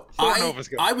 So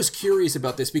I was curious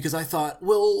about this because I thought,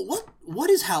 well, what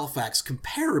is Halifax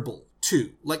comparable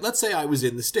to? Like, let's say I was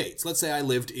in the States. Let's say I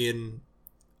lived in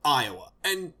Iowa.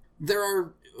 And there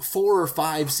are 4 or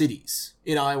 5 cities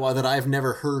in Iowa that I've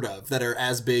never heard of that are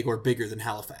as big or bigger than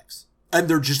Halifax. And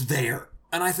they're just there.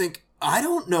 And I think, I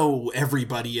don't know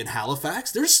everybody in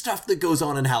Halifax. There's stuff that goes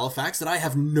on in Halifax that I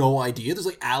have no idea. There's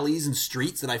like alleys and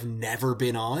streets that I've never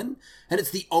been on. And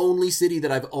it's the only city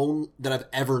that I've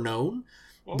ever known.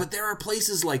 Whoa. But there are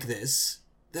places like this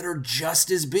that are just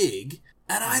as big,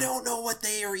 and I don't know what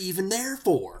they are even there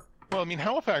for. Well, I mean,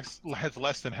 Halifax has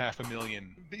less than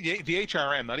 500,000. The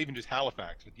HRM, not even just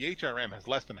Halifax, but the HRM has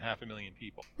less than 500,000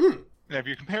 people. Now, if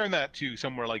you're comparing that to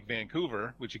somewhere like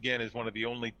Vancouver, which again is one of the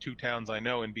only 2 towns I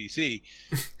know in BC,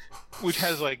 which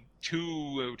has like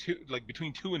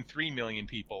between 2 and 3 million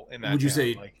people in that. Would you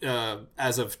town. say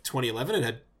as of 2011 it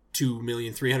had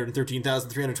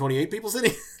 2,313,328 people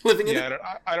living in it?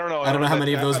 I don't know. I don't know how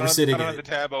many of those were sitting in it. I don't have the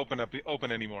tab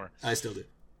open anymore. I still do.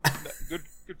 Good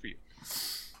for you.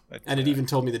 But, and it even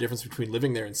told me the difference between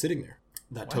living there and sitting there.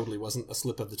 That totally wasn't a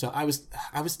slip of the tongue. I was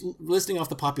listing off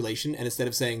the population, and instead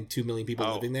of saying 2 million people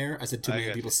living there, I said 2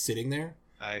 million people sitting there.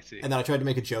 I see. And then I tried to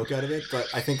make a joke out of it, but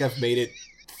I think I've made it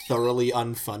thoroughly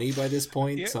unfunny by this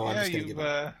point, so I'm just going to give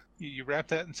up. You wrapped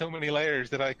that in so many layers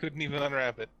that I couldn't even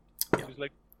unwrap it. Yeah. It was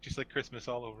just like Christmas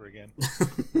all over again.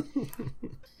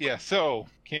 Yeah, so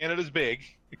Canada's big.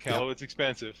 Iqaluit's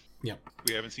expensive. Yep.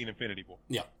 We haven't seen Infinity Pool.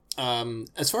 Yeah.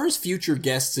 As far as future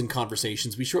guests and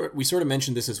conversations, we sort of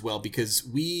mentioned this as well because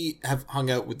we have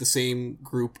hung out with the same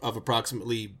group of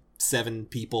approximately 7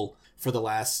 people for the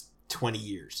last 20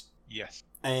 years. Yes.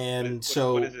 And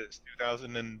what is it?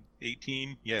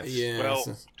 2018? Yes. Yeah.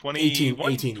 Well,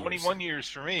 21 years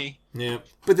for me. Yeah.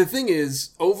 But the thing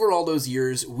is, over all those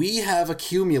years, we have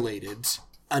accumulated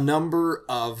a number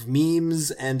of memes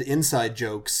and inside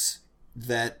jokes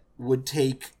that would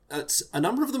take a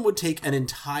number of them would take an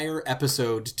entire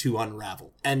episode to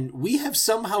unravel. And we have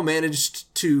somehow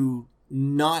managed to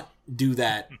not do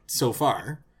that so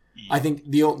far. I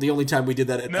think the only time we did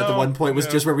that at the one point was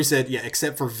just where we said, yeah,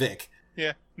 except for Vic.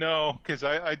 Yeah, no, because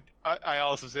I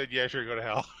also said, yeah, sure, go to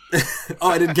hell. Oh,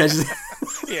 I didn't catch that.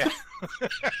 Yeah.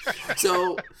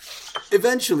 So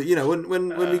eventually,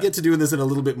 when we get to doing this in a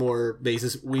little bit more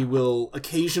basis, we will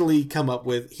occasionally come up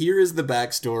with, here is the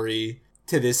backstory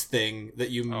to this thing that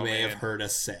you may have heard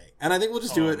us say. And I think we'll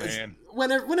just do it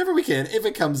whenever we can, if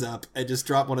it comes up, and just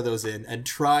drop one of those in and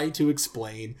try to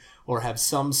explain or have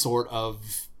some sort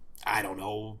of, I don't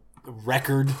know,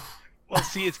 record. Well,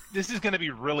 see, this is going to be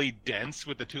really dense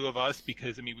with the 2 of us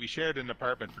because, I mean, we shared an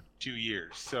apartment for 2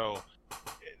 years. So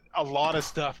a lot of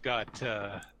stuff had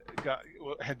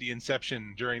the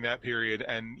inception during that period,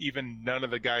 and even none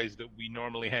of the guys that we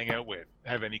normally hang out with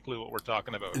have any clue what we're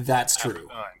talking about. That's true.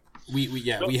 We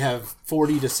have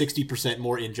 40 to 60%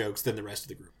 more in-jokes than the rest of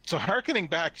the group. So hearkening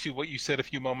back to what you said a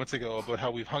few moments ago about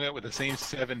how we've hung out with the same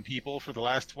 7 people for the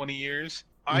last 20 years,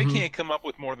 I can't come up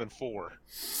with more than 4.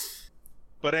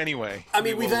 But anyway, I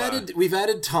mean, we've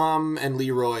added Tom and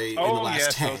Leroy in the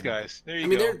last 10. Those guys. There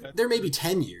you go. They're maybe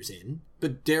 10 years in,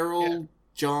 but Daryl,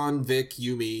 John, Vic,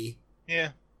 Yumi. Yeah.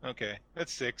 Okay,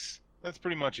 that's 6. That's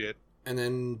pretty much it. And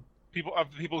then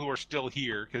people who are still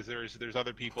here, because there's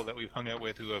other people that we've hung out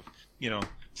with who have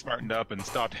smartened up and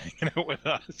stopped hanging out with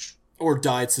us, or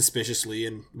died suspiciously,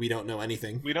 and we don't know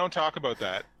anything. We don't talk about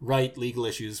that. Right, legal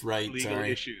issues. Right, legal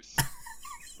issues.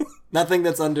 Nothing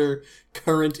that's under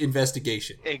current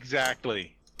investigation.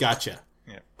 Exactly. Gotcha.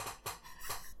 Yeah.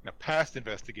 Now, past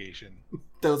investigation.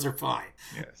 Those are fine.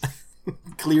 Yes.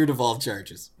 Cleared of all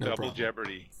charges. No Double problem.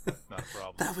 Jeopardy. Not a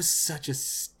problem. That was such a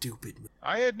stupid movie.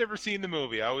 I had never seen the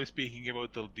movie. I was speaking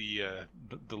about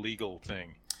the legal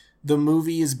thing. The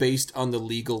movie is based on the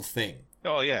legal thing.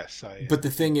 Oh, yes. But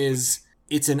the thing is,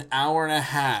 it's an hour and a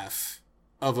half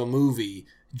of a movie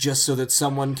just so that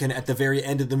someone can, at the very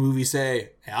end of the movie,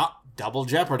 say, yeah, Double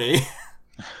Jeopardy.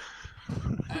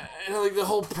 Like the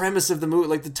whole premise of the movie,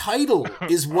 like the title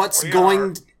is what's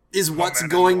going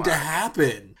to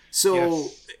happen. So,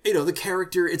 the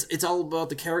character, it's all about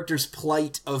the character's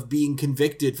plight of being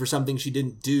convicted for something she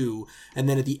didn't do, and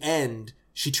then at the end,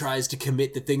 she tries to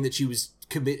commit the thing that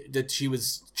she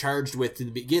was charged with in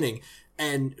the beginning,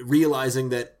 and realizing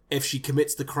that if she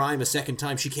commits the crime a second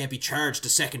time, she can't be charged a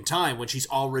second time when she's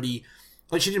already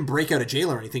Like, she didn't break out of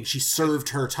jail or anything. She served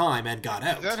her time and got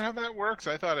out. Is that how that works?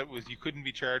 I thought it was you couldn't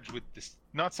be charged with this.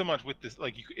 Not so much with this.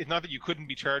 Like, it's not that you couldn't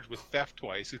be charged with theft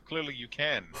twice. Clearly, you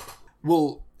can.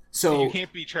 Well, so... You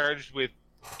can't be charged with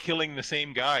killing the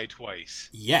same guy twice.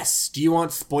 Yes. Do you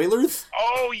want spoilers?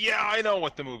 Oh, yeah, I know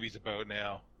what the movie's about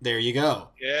now. There you go.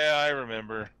 Yeah, I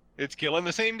remember. It's killing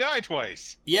the same guy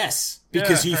twice. Yes,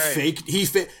 because yeah,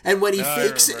 and when he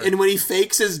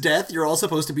fakes his death, you're all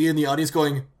supposed to be in the audience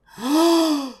going,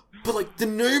 but like, the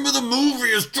name of the movie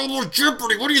is Double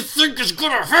Jeopardy. What do you think is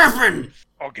gonna happen?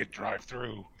 I'll get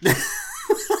drive-through.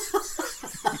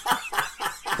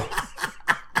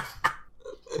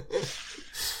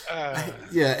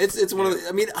 Yeah, it's one of the,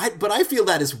 I mean, but I feel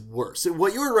that is worse.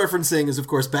 What you're referencing is, of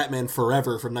course, Batman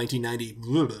Forever from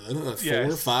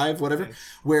 1990, 5, whatever,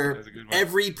 where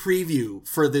every preview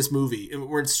for this movie,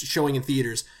 where it's showing in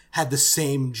theaters, had the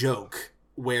same joke,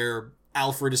 where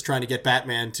Alfred is trying to get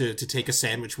Batman to take a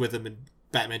sandwich with him, and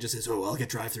Batman just says, "Oh, I'll get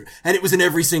drive-through," and it was in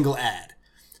every single ad.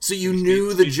 So you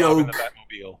knew the joke.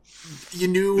 You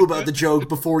knew about the joke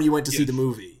before you went to see the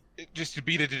movie. Just to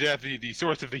beat it to death, the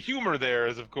source of the humor there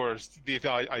is, of course, the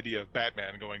idea of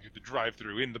Batman going through the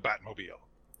drive-thru in the Batmobile.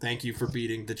 Thank you for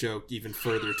beating the joke even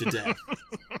further to death.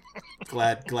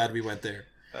 glad we went there.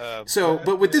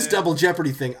 But with this Double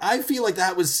Jeopardy thing, I feel like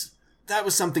that was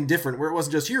something different, where it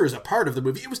wasn't just here as a part of the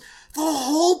movie. It was the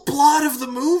whole plot of the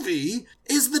movie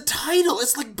is the title.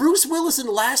 It's like Bruce Willis in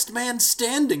Last Man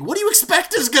Standing. What do you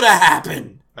expect is going to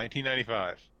happen?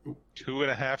 1995.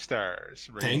 2.5 stars.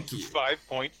 Thank you.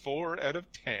 5.4 out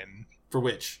of 10. For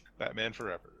which? Batman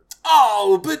Forever.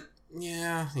 Oh, but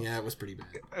yeah, it was pretty bad.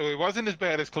 It wasn't as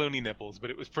bad as Clooney Nipples,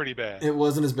 but it was pretty bad. It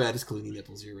wasn't as bad as Clooney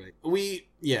Nipples. You're right.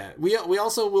 We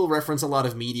also will reference a lot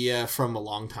of media from a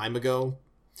long time ago,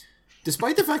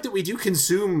 despite the fact that we do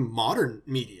consume modern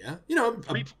media. You know,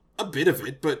 a bit of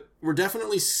it, but we're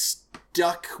definitely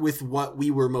stuck with what we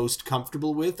were most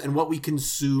comfortable with and what we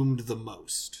consumed the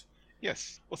most.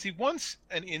 Yes. Well, see, once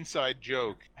an inside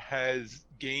joke has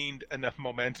gained enough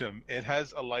momentum, it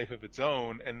has a life of its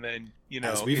own, and then, you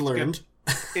know... As we've learned.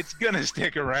 It's going to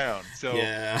stick around. So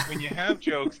yeah. When you have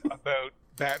jokes about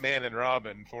Batman and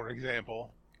Robin, for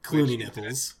example... Clooney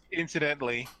Nipples.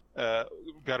 Incidentally,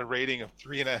 got a rating of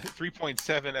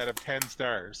 3.7 out of 10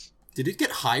 stars. Did it get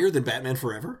higher than Batman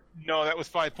Forever? No, that was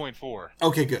 5.4.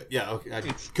 Okay, good. Yeah, okay. I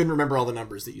couldn't remember all the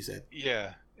numbers that you said.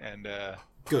 Yeah, and...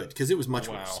 Good, because it was much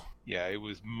worse. Yeah, it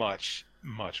was much,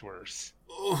 much worse.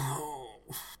 Oh.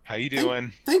 How you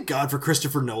doing? Thank God for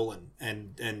Christopher Nolan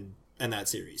and that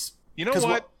series. You know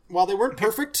what? While they weren't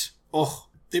perfect,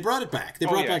 they brought it back. They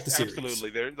brought back the series. Absolutely.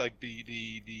 They're like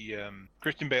the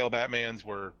Christian Bale Batmans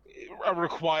were a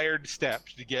required step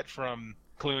to get from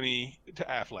Clooney to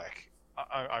Affleck.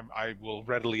 I will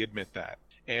readily admit that.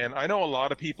 And I know a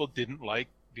lot of people didn't like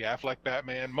the Affleck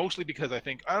Batman, mostly because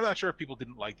I'm not sure if people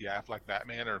didn't like the Affleck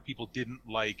Batman or if people didn't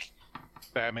like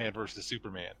Batman versus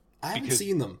Superman. I haven't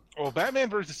seen them. Well, Batman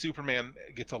versus Superman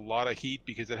gets a lot of heat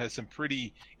because it has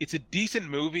it's a decent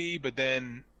movie, but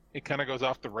then it kind of goes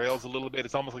off the rails a little bit.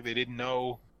 It's almost like they didn't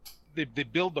know. They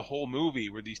build the whole movie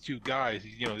where these two guys,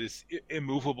 you know, this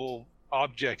immovable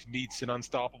object meets an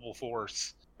unstoppable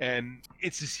force. And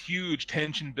it's this huge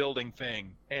tension-building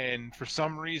thing. And for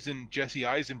some reason, Jesse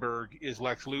Eisenberg is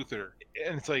Lex Luthor.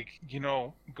 And it's like, you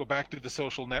know, go back to The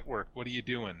Social Network. What are you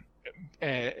doing?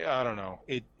 And I don't know.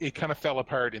 It kind of fell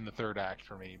apart in the third act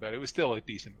for me, but it was still a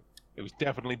decent movie. It was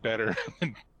definitely better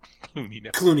than Clooney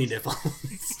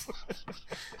Nipples.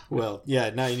 Well,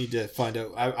 yeah, now you need to find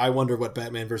out. I wonder what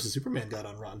Batman vs. Superman got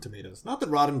on Rotten Tomatoes. Not that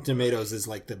Rotten Tomatoes is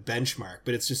like the benchmark,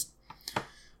 but it's just...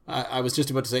 I was just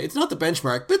about to say, it's not the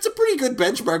benchmark, but it's a pretty good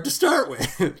benchmark to start with.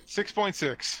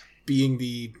 6.6. Being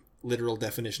the literal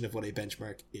definition of what a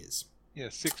benchmark is. Yeah,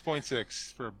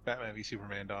 6.6 for Batman v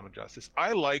Superman: Dawn of Justice.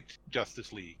 I liked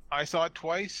Justice League. I saw it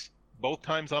twice, both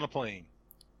times on a plane.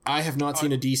 I have not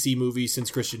seen a DC movie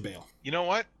since Christian Bale. You know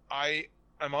what?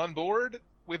 I'm on board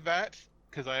with that,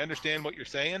 because I understand what you're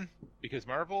saying, because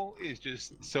Marvel is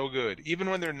just so good. Even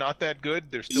when they're not that good,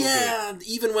 they're still good. Yeah,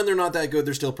 even when they're not that good,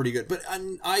 they're still pretty good. But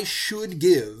I should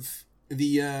give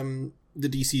the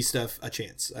DC stuff a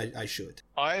chance. I should.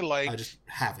 I just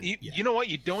haven't yet. You know what?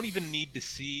 You don't even need to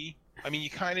see... I mean,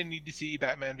 you kind of need to see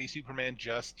Batman v Superman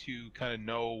just to kind of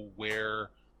know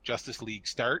where Justice League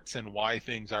starts and why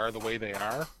things are the way they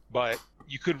are. But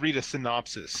you could read a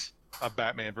synopsis of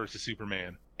Batman versus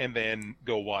Superman and then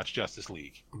go watch Justice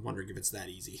League. I'm wondering if it's that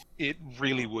easy. It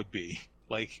really would be.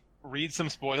 Like, read some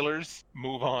spoilers,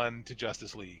 move on to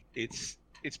Justice League. It's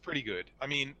pretty good. I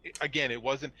mean, again, it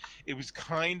was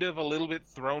kind of a little bit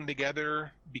thrown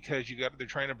together because they're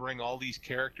trying to bring all these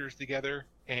characters together,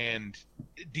 and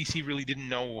DC really didn't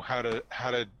know how to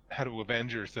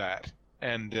Avengers that.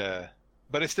 And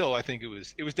but it's still, I think it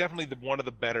was definitely one of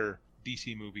the better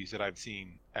DC movies that I've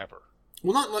seen ever.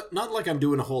 Well, not like I'm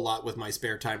doing a whole lot with my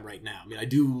spare time right now. I mean, I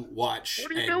do watch.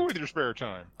 What do you do with your spare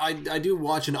time? I do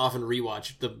watch and often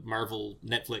rewatch the Marvel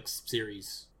Netflix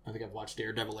series. I think I've watched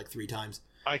Daredevil like 3 times.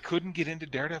 I couldn't get into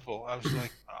Daredevil. I was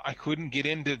like, I couldn't get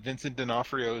into Vincent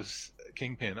D'Onofrio's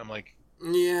Kingpin. I'm like,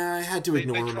 yeah, I had to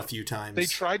ignore him a few times. They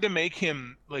tried to make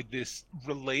him like this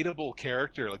relatable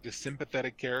character, like this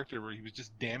sympathetic character where he was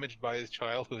just damaged by his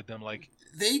childhood. And I'm like,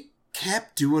 they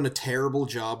kept doing a terrible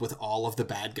job with all of the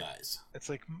bad guys. It's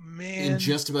like, man, in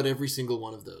just about every single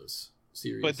one of those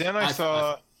series. But then I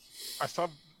saw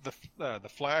the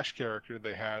Flash character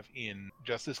they have in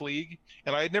Justice League,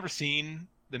 and I had never seen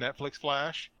the Netflix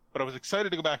Flash, but I was excited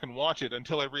to go back and watch it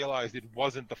until I realized it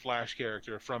wasn't the Flash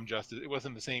character from Justice. It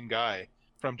wasn't the same guy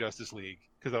from Justice League,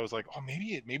 because I was like, oh,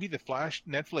 maybe the Flash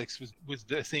Netflix was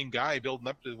the same guy building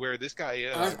up to where this guy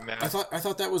is. I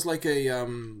thought that was like a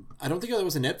I don't think that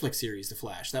was a Netflix series, the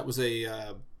Flash. That was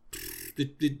a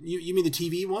you mean the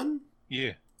TV one?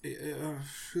 Yeah.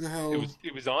 Who the hell?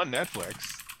 It was on Netflix,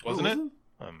 wasn't it?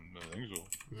 I think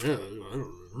so. Yeah,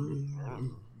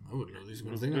 I wouldn't know these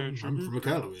kind of things. I'm from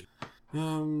Iqaluit. The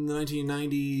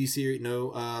 1990 series,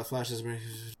 Flash is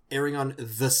airing on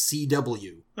The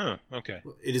CW. Oh, okay.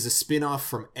 It is a spin-off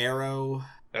from Arrow.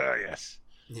 Yes.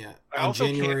 Yeah. On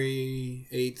January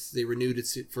 8th, they renewed it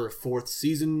for a 4th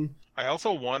season. I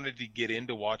also wanted to get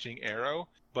into watching Arrow,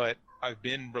 but I've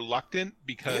been reluctant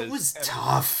because... It was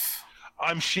tough.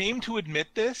 I'm ashamed to admit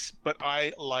this, but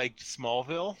I liked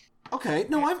Smallville. Okay,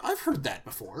 no, I've heard that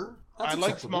before. That's I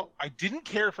liked I didn't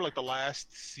care for like the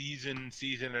last season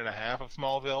and a half of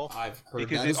Smallville. I've heard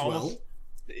that as well.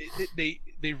 I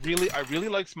really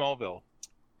like Smallville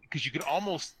because you can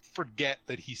almost forget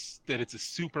that it's a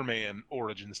Superman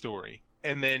origin story.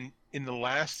 And then in the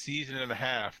last season and a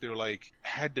half, they were like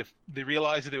they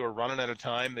realized that they were running out of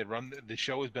time. The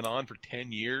show has been on for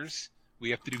 10 years. We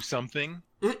have to do something.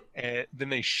 And then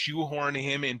they shoehorn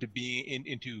him into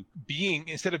being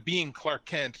instead of being Clark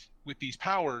Kent with these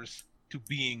powers to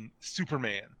being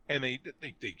Superman. And they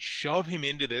shove him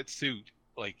into that suit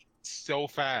like so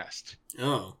fast.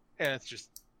 Oh. And it's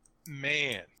just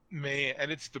man,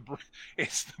 and it's the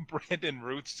Brandon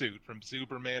Root suit from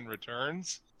Superman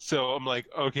Returns. So I'm like,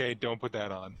 okay, don't put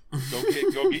that on.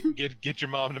 Go get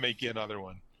your mom to make you another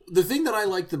one. The thing that I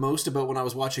liked the most about when I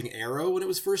was watching Arrow when it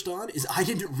was first on is I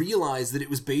didn't realize that it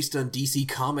was based on DC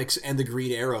Comics and the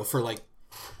Green Arrow for like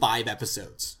 5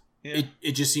 episodes. Yeah.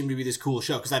 It just seemed to be this cool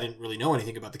show because I didn't really know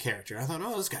anything about the character. I thought,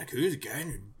 oh, this guy cool. He's a guy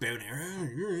in bow and arrow.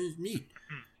 Neat.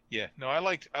 Yeah, no, I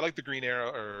liked the Green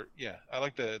Arrow, I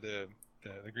like the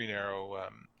Green Arrow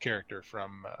character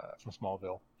from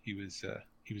Smallville. He was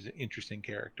an interesting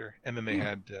character, and then they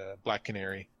had Black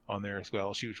Canary on there as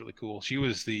well. She was really cool. She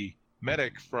was the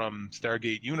medic from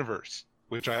Stargate Universe,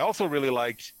 which I also really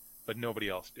liked, but nobody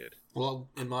else did. Well,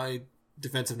 in my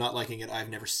defense of not liking it, I've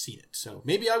never seen it, so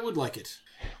maybe I would like it.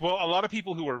 Well, a lot of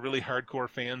people who are really hardcore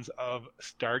fans of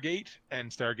Stargate and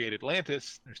Stargate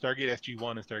Atlantis, or Stargate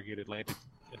SG-1 and Stargate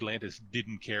Atlantis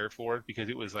didn't care for it because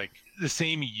it was like the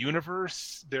same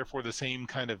universe, therefore the same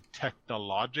kind of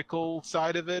technological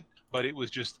side of it, but it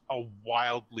was just a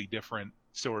wildly different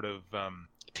sort of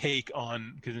take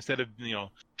on, because instead of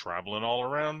traveling all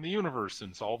around the universe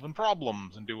and solving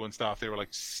problems and doing stuff, they were like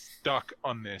stuck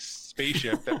on this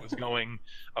spaceship that was going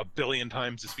 1 billion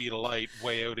times the speed of light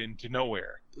way out into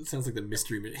nowhere. It sounds like the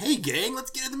mystery machine. Hey gang, let's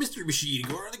get in the mystery machine,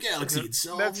 go around the galaxy and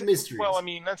solve mysteries. Well, I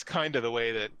mean, that's kind of the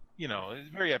way that it's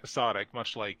very episodic,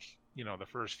 much like the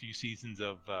first few seasons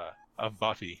of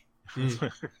Buffy.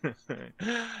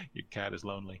 Your cat is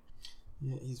lonely.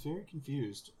 Yeah, he's very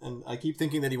confused. And I keep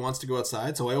thinking that he wants to go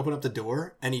outside, so I open up the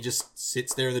door, and he just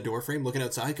sits there in the doorframe looking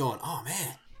outside going, oh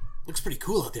man, looks pretty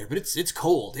cool out there, but it's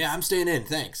cold. Yeah, I'm staying in,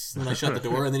 thanks. And then I shut the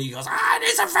door, and then he goes, I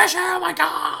need some fresh air, oh my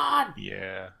god!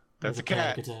 Yeah, that's a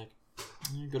cat. Attack.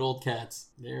 Yeah, good old cats.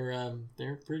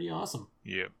 They're pretty awesome.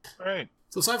 Yep. All right.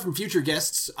 So aside from future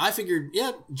guests, I figured,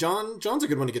 John's a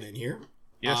good one to get in here.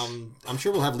 Yes. I'm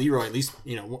sure we'll have Leroy, at least,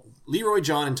 Leroy,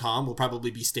 John, and Tom will probably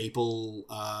be staple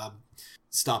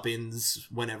stop-ins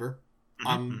whenever. Mm-hmm.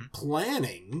 I'm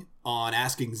planning on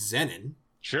asking Zenon.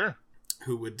 Sure.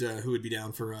 Who would be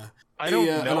down for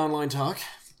an online talk.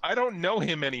 I don't know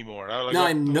him anymore.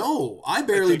 I know. I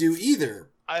barely do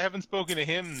either. I haven't spoken to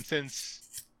him since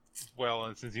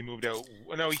he moved out.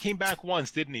 No, he came back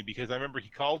once, didn't he? Because I remember he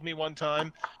called me one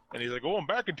time, and he's like, oh, I'm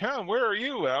back in town. Where are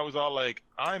you? And I was all like,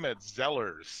 I'm at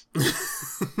Zeller's.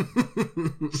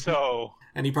 So...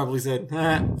 And he probably said,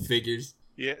 figures.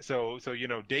 Yeah, so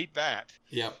date that.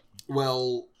 Yep.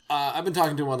 Well, I've been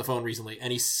talking to him on the phone recently,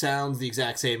 and he sounds the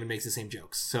exact same and makes the same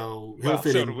jokes. So he'll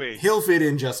fit so in. do we. He'll fit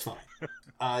in just fine.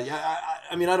 Yeah.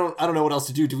 I mean, I don't know what else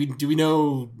to do. Do we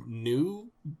know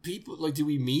new people? Like, do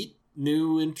we meet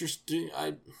new interesting?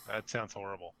 That sounds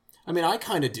horrible. I mean, I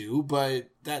kind of do, but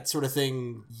that sort of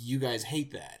thing, you guys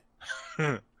hate that.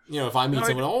 If I meet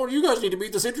someone, you guys need to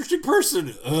meet this interesting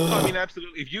person. I mean,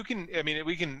 absolutely. If you can, I mean,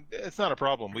 we can. It's not a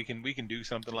problem. We can do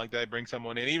something like that. Bring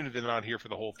someone in, even if they're not here for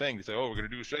the whole thing. To say, we're going to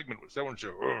do a segment with so and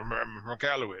so.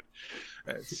 McCallowit.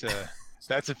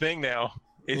 That's a thing now.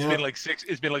 It's been like six.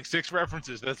 It's been like 6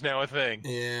 references. That's now a thing.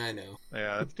 Yeah, I know.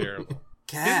 Yeah, that's terrible.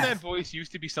 Didn't that voice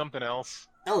used to be something else?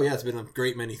 Oh yeah, it's been a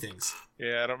great many things.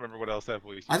 Yeah, I don't remember what else that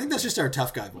voice. I think that's just our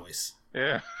tough guy voice.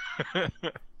 Yeah.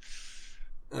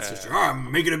 That's just,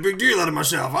 I'm making a big deal out of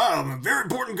myself. I'm a very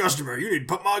important customer. You need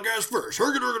to put my gas first.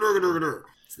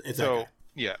 It's so,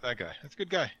 yeah, that guy. That's a good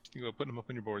guy. You go put him up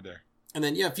on your board there. And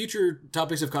then, future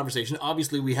topics of conversation.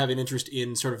 Obviously, we have an interest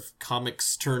in sort of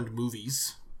comics turned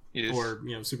movies. Yes. Or,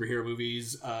 superhero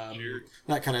movies. Sure.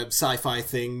 That kind of sci-fi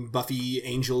thing. Buffy,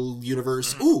 Angel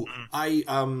universe. Ooh! I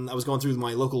was going through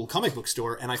my local comic book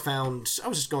store, and I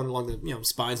was just going along the,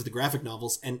 spines of the graphic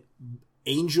novels, and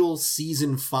Angel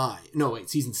season 6.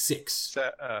 It's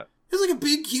like a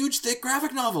big, huge, thick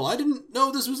graphic novel. I didn't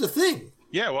know this was a thing.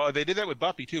 Yeah, well, they did that with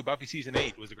Buffy too. Buffy season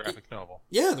 8 was a graphic novel.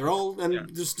 Yeah, they're all, and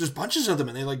there's bunches of them,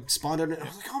 and they like spawned out. And I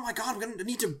was like, oh my god, I'm gonna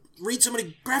need to read so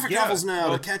many graphic novels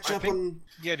now to catch up on.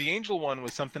 Yeah, the Angel one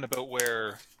was something about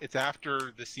where it's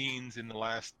after the scenes in the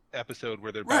last episode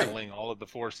where they're battling all of the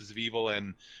forces of evil,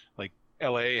 and like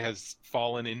LA has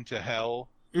fallen into hell,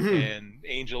 and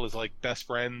Angel is like best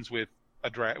friends with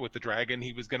with the dragon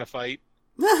he was gonna fight,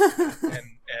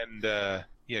 and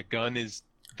Gunn is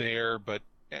there, but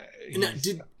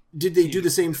did they do the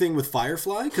same thing with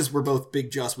Firefly? Because we're both big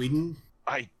Joss Whedon.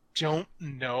 I don't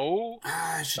know.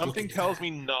 Something tells me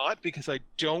not, because I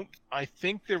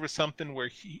think there was something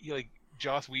where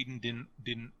Joss Whedon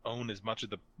didn't own as much of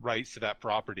the rights to that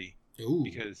property. Ooh.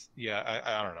 Because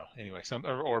I don't know. Anyway,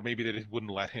 or maybe they just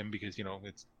wouldn't let him because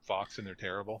it's Fox and they're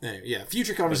terrible. Anyway, yeah,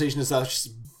 future conversation is us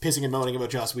just pissing and moaning about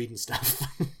Joss Whedon stuff.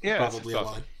 Yeah, probably a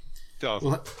lot.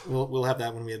 Awesome. We'll have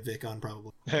that when we have Vic on,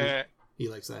 probably. He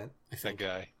likes that. I think. That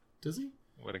guy. Does he?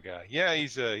 What a guy. Yeah,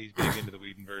 he's big into the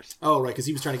Whedonverse. Oh, right, because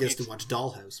he was trying to get us to watch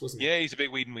Dollhouse, wasn't he? Yeah, he's a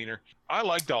big Whedon wiener. I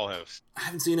like Dollhouse. I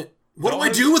haven't seen it. What do I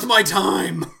do with my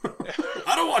time?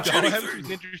 I don't watch anything. Dollhouse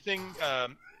is interesting.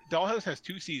 Dollhouse has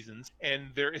 2 seasons, and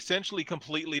they're essentially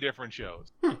completely different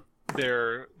shows.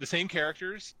 They're the same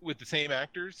characters with the same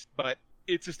actors, but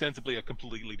it's ostensibly a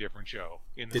completely different show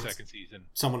in the second season.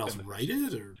 Someone else write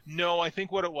it, or no? I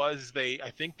think what it was,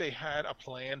 I think they had a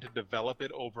plan to develop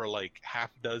it over like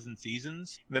half dozen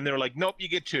seasons. And then they were like, nope, you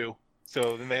get 2.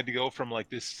 So then they had to go from like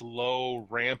this slow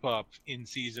ramp up in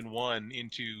season 1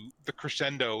 into the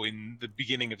crescendo in the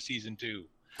beginning of season 2.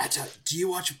 Do you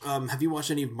watch? Have you watched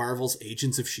any of Marvel's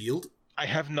Agents of S.H.I.E.L.D.? I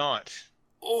have not.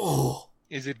 Oh,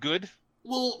 is it good?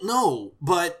 Well, no,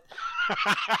 but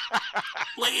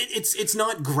like it's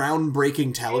not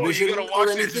groundbreaking television you gotta watch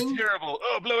or anything. This, it's terrible.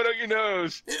 Oh, blow it out your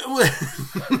nose.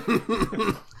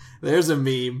 There's a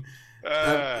meme.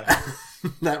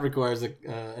 That requires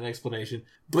an explanation.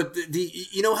 But the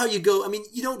you know how you go. I mean,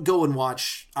 you don't go and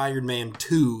watch Iron Man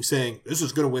 2 saying this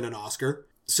is going to win an Oscar.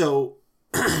 So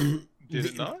did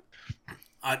it not?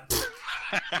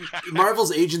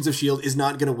 Marvel's Agents of S.H.I.E.L.D. is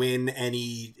not going to win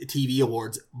any TV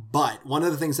awards, but one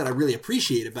of the things that I really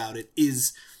appreciate about it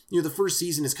is, the first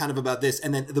season is kind of about this,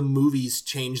 and then the movies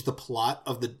change the plot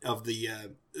of the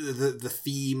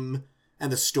theme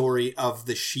and the story of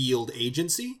the S.H.I.E.L.D.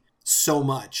 agency so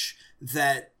much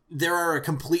that there are a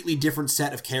completely different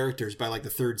set of characters by like the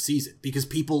 3rd season, because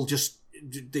people just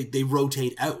they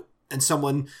rotate out, and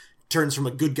someone turns from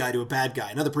a good guy to a bad guy.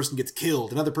 Another person gets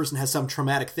killed. Another person has some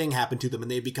traumatic thing happen to them,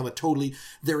 and they become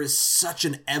there is such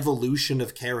an evolution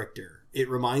of character. It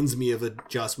reminds me of a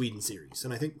Joss Whedon series,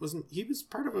 and I think he was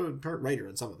part writer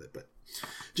on some of it, but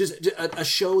just a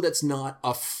show that's not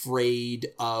afraid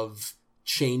of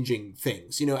changing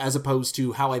things, as opposed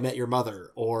to How I Met Your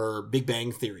Mother or Big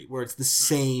Bang Theory, where it's the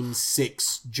same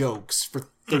 6 jokes for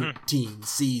 13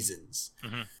 seasons.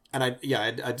 Mm-hmm. And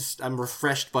I'm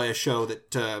refreshed by a show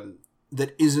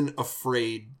that isn't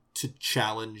afraid to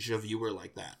challenge a viewer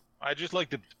like that. I just like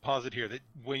to posit here that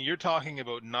when you're talking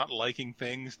about not liking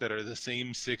things that are the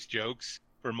same 6 jokes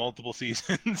for multiple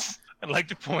seasons, I'd like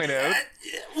to point out.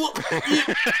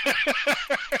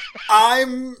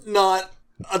 I'm not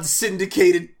a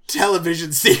syndicated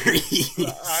television series.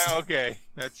 Okay,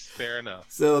 that's fair enough.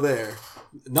 So there.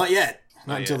 Not yet.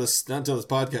 Not until this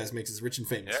podcast makes us rich and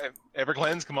famous. Yeah,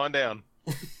 Evercleanse, come on down.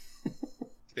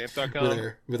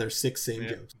 Stamps.com. With our 6 same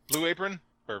jokes. Blue Apron,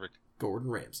 perfect.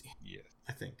 Gordon Ramsay. Yes.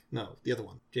 I think. No, the other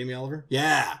one. Jamie Oliver?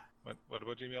 Yeah! What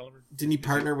about Jamie Oliver? Didn't he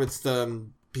partner with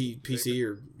PC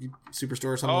or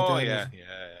Superstore or something like that? Oh,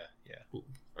 yeah.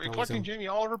 Are you collecting Jamie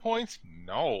Oliver points?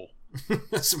 No.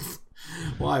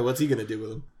 Why? What's he going to do with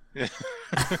them?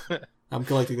 I'm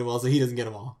collecting them all so he doesn't get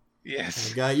them all.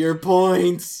 Yes. I got your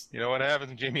points. You know what happens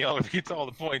when Jamie Oliver gets all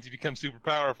the points? He becomes super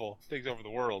powerful. Takes over the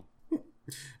world.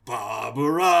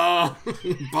 Barbara.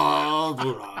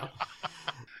 Barbara.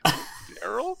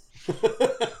 Daryl?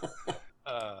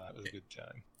 That was a good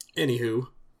time.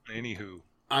 Anywho.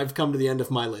 I've come to the end of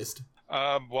my list.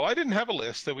 Well, I didn't have a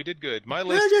list, so we did good. My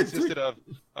list consisted of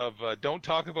don't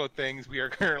talk about things we are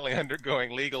currently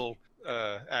undergoing legal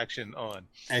action on.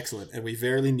 Excellent, and we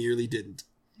very nearly didn't.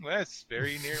 Yes,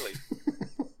 very nearly.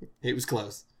 It was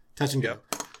close. Touch and go.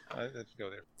 Let's go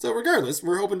there. So regardless,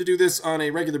 we're hoping to do this on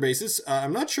a regular basis.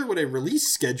 I'm not sure what a release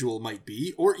schedule might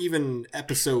be, or even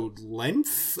episode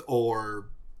length, or...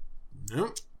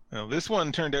 No. Well, this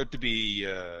one turned out to be...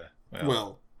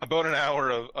 about an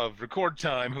hour of record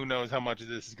time. Who knows how much of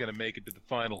this is going to make it to the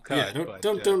final cut? Yeah,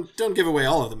 don't give away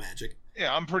all of the magic.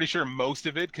 Yeah, I'm pretty sure most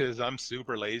of it because I'm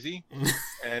super lazy,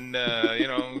 and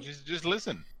just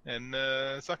listen and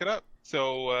suck it up.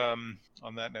 So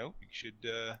on that note, you should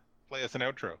play us an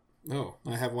outro. Oh,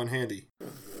 I have one handy.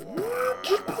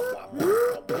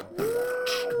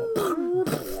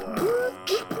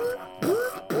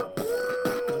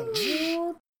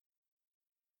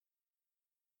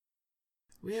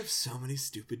 We have so many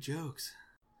stupid jokes.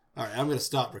 All right, I'm going to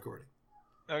stop recording.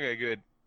 Okay, good.